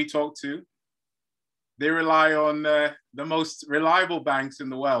students that we talk to, they rely on the most reliable banks in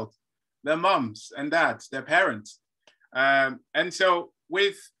the world, their mums and dads, their parents. And so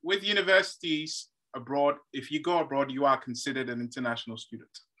with universities abroad, if you go abroad, you are considered an international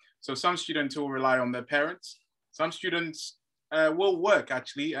student. So some students will rely on their parents. Some students will work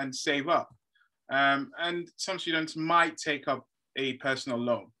actually and save up. And some students might take up a personal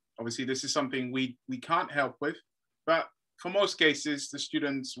loan. Obviously, this is something we can't help with, but for most cases, the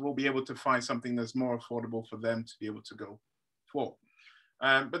students will be able to find something that's more affordable for them to be able to go for.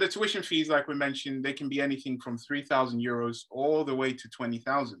 But the tuition fees, like we mentioned, they can be anything from 3,000 euros all the way to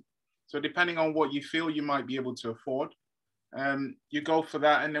 20,000. So depending on what you feel you might be able to afford, you go for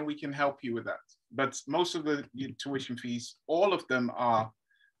that and then we can help you with that. But most of the tuition fees, all of them are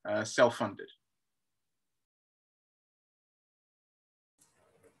self-funded.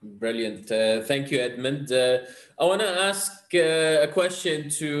 Brilliant. Thank you, Edmund. I want to ask a question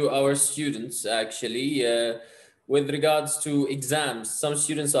to our students, actually, with regards to exams. Some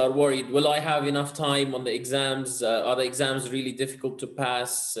students are worried, will I have enough time on the exams? Are the exams really difficult to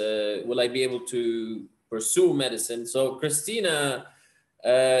pass? Will I be able to pursue medicine? So, Christina,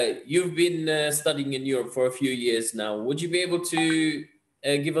 you've been studying in Europe for a few years now. Would you be able to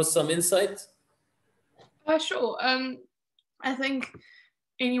give us some insight? Sure. I think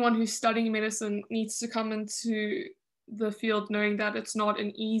anyone who's studying medicine needs to come into the field knowing that it's not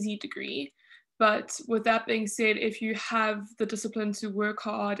an easy degree. But with that being said, if you have the discipline to work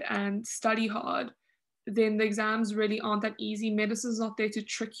hard and study hard, then the exams really aren't that easy. Medicine's not there to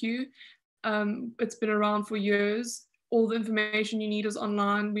trick you. It's been around for years. All the information you need is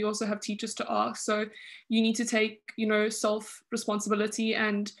online. We also have teachers to ask. So you need to take, self-responsibility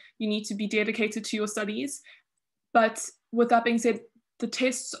and you need to be dedicated to your studies. But with that being said, the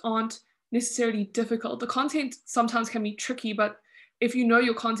tests aren't necessarily difficult. The content sometimes can be tricky, but if you know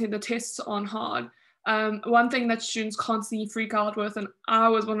your content, the tests aren't hard. One thing that students constantly freak out with, and I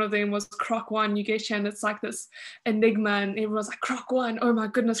was one of them, was Croc 1. You get and it's like this enigma, and everyone's like, Croc 1, oh my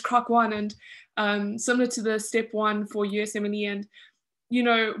goodness, Croc 1. And similar to the step 1 for USMLE. And,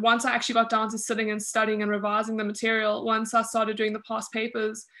 once I actually got down to sitting and studying and revising the material, once I started doing the past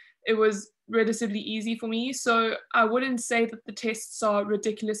papers, it was relatively easy for me. So I wouldn't say that the tests are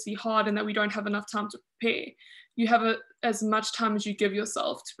ridiculously hard and that we don't have enough time to prepare. You have as much time as you give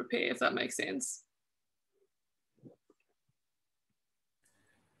yourself to prepare, if that makes sense.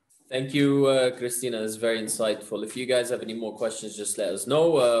 Thank you, Christina. It's very insightful. If you guys have any more questions, just let us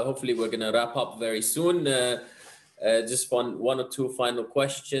know. Hopefully, we're going to wrap up very soon. Just one or two final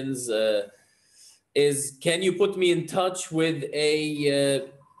questions. Can you put me in touch with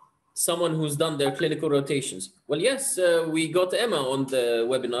someone who's done their clinical rotations? Well, yes, we got Emma on the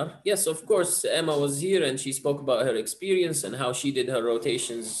webinar. Yes, of course, Emma was here and she spoke about her experience and how she did her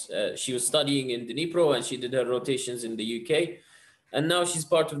rotations. She was studying in Dnipro and she did her rotations in the UK. And now she's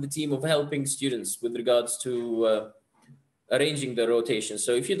part of the team of helping students with regards to arranging the rotation.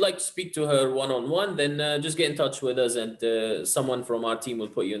 So if you'd like to speak to her one-on-one, then just get in touch with us and someone from our team will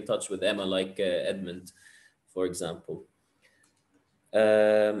put you in touch with Emma, like Edmund, for example.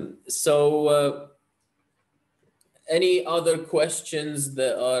 Any other questions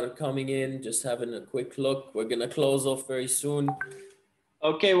that are coming in? Just having a quick look. We're gonna close off very soon.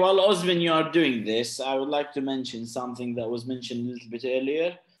 Okay, while Osman, you are doing this, I would like to mention something that was mentioned a little bit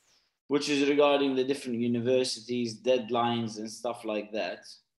earlier, which is regarding the different universities, deadlines and stuff like that.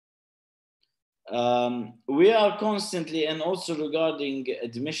 We are constantly, and also regarding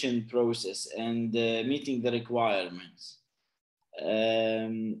admission process and meeting the requirements.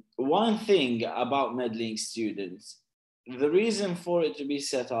 One thing about Medlink Students, the reason for it to be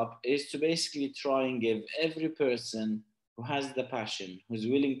set up is to basically try and give every person who has the passion, who's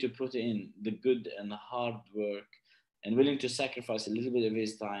willing to put in the good and the hard work and willing to sacrifice a little bit of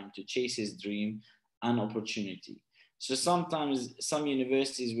his time to chase his dream, an opportunity. So sometimes some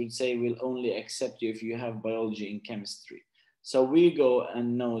universities would say we'll only accept you if you have biology and chemistry. So we go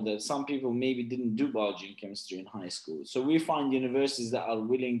and know that some people maybe didn't do biology and chemistry in high school. So we find universities that are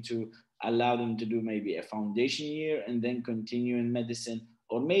willing to allow them to do maybe a foundation year and then continue in medicine,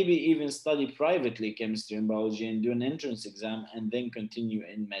 or maybe even study privately chemistry and biology and do an entrance exam and then continue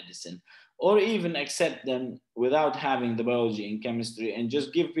in medicine, or even accept them without having the biology and chemistry and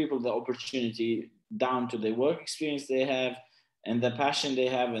just give people the opportunity down to the work experience they have and the passion they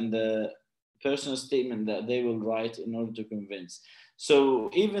have and the personal statement that they will write in order to convince. So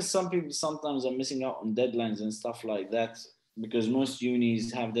even some people sometimes are missing out on deadlines and stuff like that, because most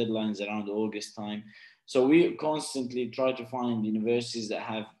unis have deadlines around August time. So we constantly try to find universities that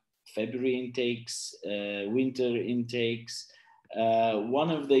have February intakes, winter intakes.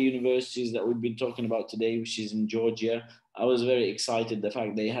 One of the universities that we've been talking about today, which is in Georgia, I was very excited the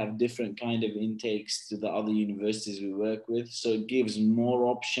fact they have different kind of intakes to the other universities we work with. So it gives more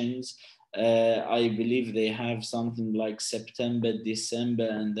options. I believe they have something like September, December,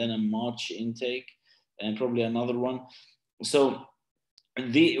 and then a March intake, and probably another one. So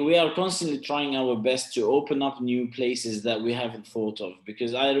we are constantly trying our best to open up new places that we haven't thought of,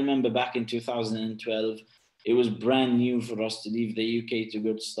 because I remember back in 2012, it was brand new for us to leave the UK to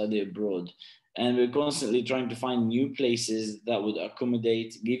go to study abroad. And we're constantly trying to find new places that would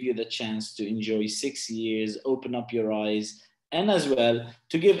accommodate, give you the chance to enjoy 6 years, open up your eyes, and as well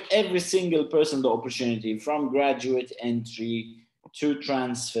to give every single person the opportunity, from graduate entry to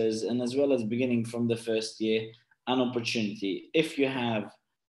transfers, and as well as beginning from the first year, an opportunity. If you have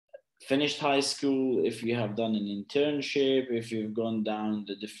finished high school, if you have done an internship, if you've gone down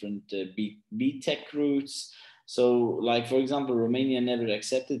the different BTech routes. So like, for example, Romania never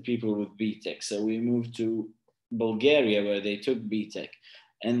accepted people with BTech. So we moved to Bulgaria where they took BTech.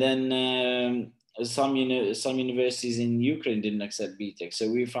 And then some universities in Ukraine didn't accept BTech. So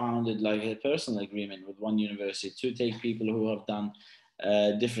we founded like a personal agreement with one university to take people who have done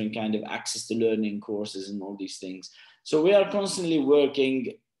different kind of access to learning courses and all these things. So we are constantly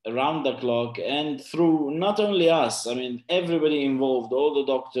working around the clock, and through not only us, I mean, everybody involved, all the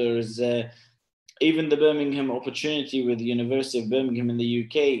doctors, even the Birmingham opportunity with the University of Birmingham in the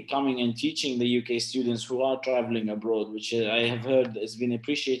UK, coming and teaching the UK students who are traveling abroad, which I have heard has been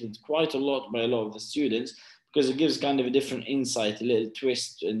appreciated quite a lot by a lot of the students, because it gives kind of a different insight, a little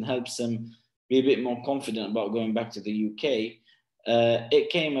twist, and helps them be a bit more confident about going back to the UK.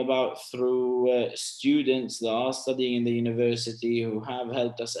 It came about through students that are studying in the university who have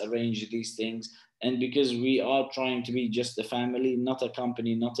helped us arrange these things. And because we are trying to be just a family, not a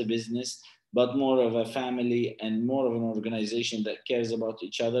company, not a business, but more of a family and more of an organization that cares about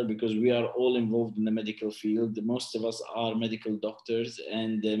each other, because we are all involved in the medical field. Most of us are medical doctors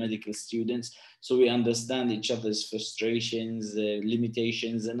and medical students. So we understand each other's frustrations,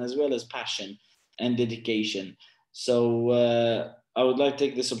 limitations, and as well as passion and dedication. So I would like to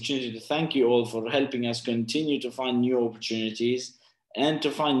take this opportunity to thank you all for helping us continue to find new opportunities and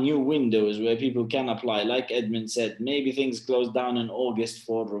to find new windows where people can apply. Like Edmund said, maybe things close down in August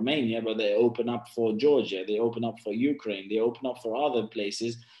for Romania, but they open up for Georgia, they open up for Ukraine, they open up for other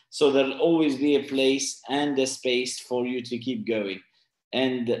places. So there'll always be a place and a space for you to keep going.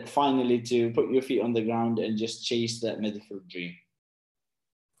 and finally to put your feet on the ground and just chase that medical dream.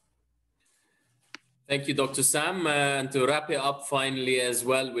 Thank you, Dr. Sam. And to wrap it up finally as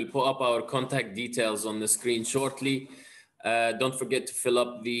well, we'll put up our contact details on the screen shortly. Don't forget to fill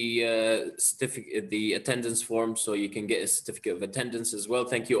up the certificate, the attendance form, so you can get a certificate of attendance as well.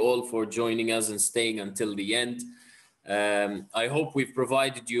 Thank you all for joining us and staying until the end. I hope we've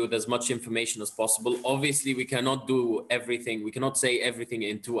provided you with as much information as possible. Obviously, we cannot do everything. We cannot say everything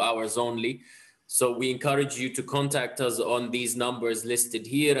in 2 hours only. So we encourage you to contact us on these numbers listed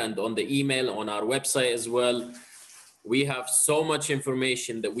here and on the email on our website as well. We have so much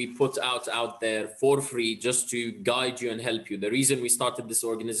information that we put out there for free just to guide you and help you. The reason we started this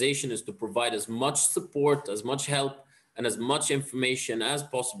organization is to provide as much support, as much help, and as much information as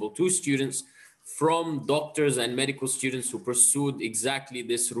possible to students from doctors and medical students who pursued exactly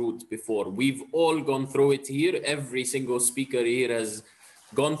this route before. We've all gone through it here. Every single speaker here has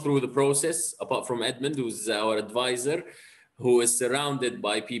gone through the process, apart from Edmund, who's our advisor, who is surrounded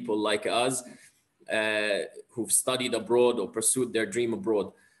by people like us who've studied abroad or pursued their dream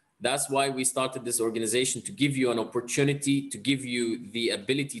abroad. That's why we started this organization, to give you an opportunity, to give you the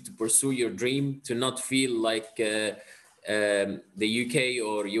ability to pursue your dream, to not feel like the UK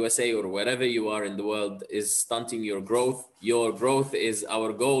or USA or wherever you are in the world is stunting your growth. Your growth is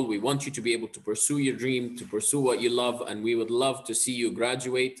our goal. We want you to be able to pursue your dream, to pursue what you love, and we would love to see you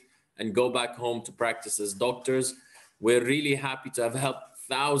graduate and go back home to practice as doctors. We're really happy to have helped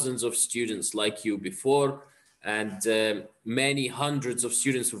thousands of students like you before, and many hundreds of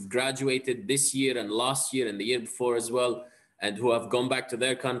students who've graduated this year and last year and the year before as well, and who have gone back to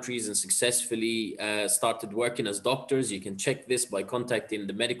their countries and successfully started working as doctors. You can check this by contacting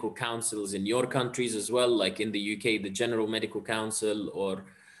the medical councils in your countries as well, like in the UK, the General Medical Council, or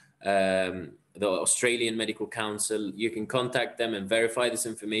the Australian Medical Council. You can contact them and verify this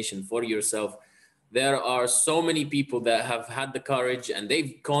information for yourself. There are so many people that have had the courage and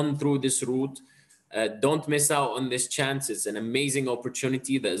they've gone through this route. Don't miss out on this chance. It's an amazing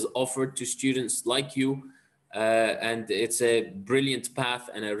opportunity that is offered to students like you. And it's a brilliant path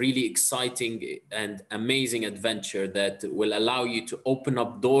and a really exciting and amazing adventure that will allow you to open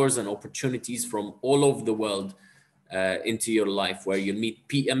up doors and opportunities from all over the world into your life, where you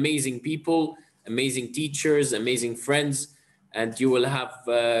meet amazing people, amazing teachers, amazing friends, and you will have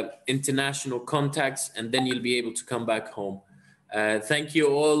international contacts, and then you'll be able to come back home. Thank you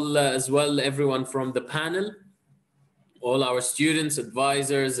all as well, everyone from the panel, all our students,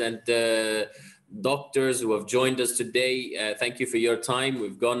 advisors, and doctors who have joined us today. Thank you for your time.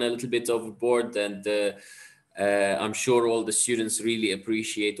 We've gone a little bit overboard, and I'm sure all the students really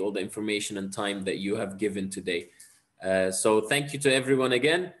appreciate all the information and time that you have given today. So thank you to everyone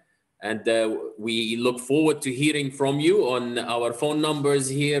again. And we look forward to hearing from you on our phone numbers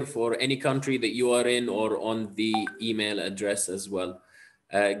here for any country that you are in, or on the email address as well.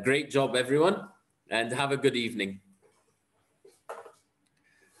 Great job, everyone, and have a good evening.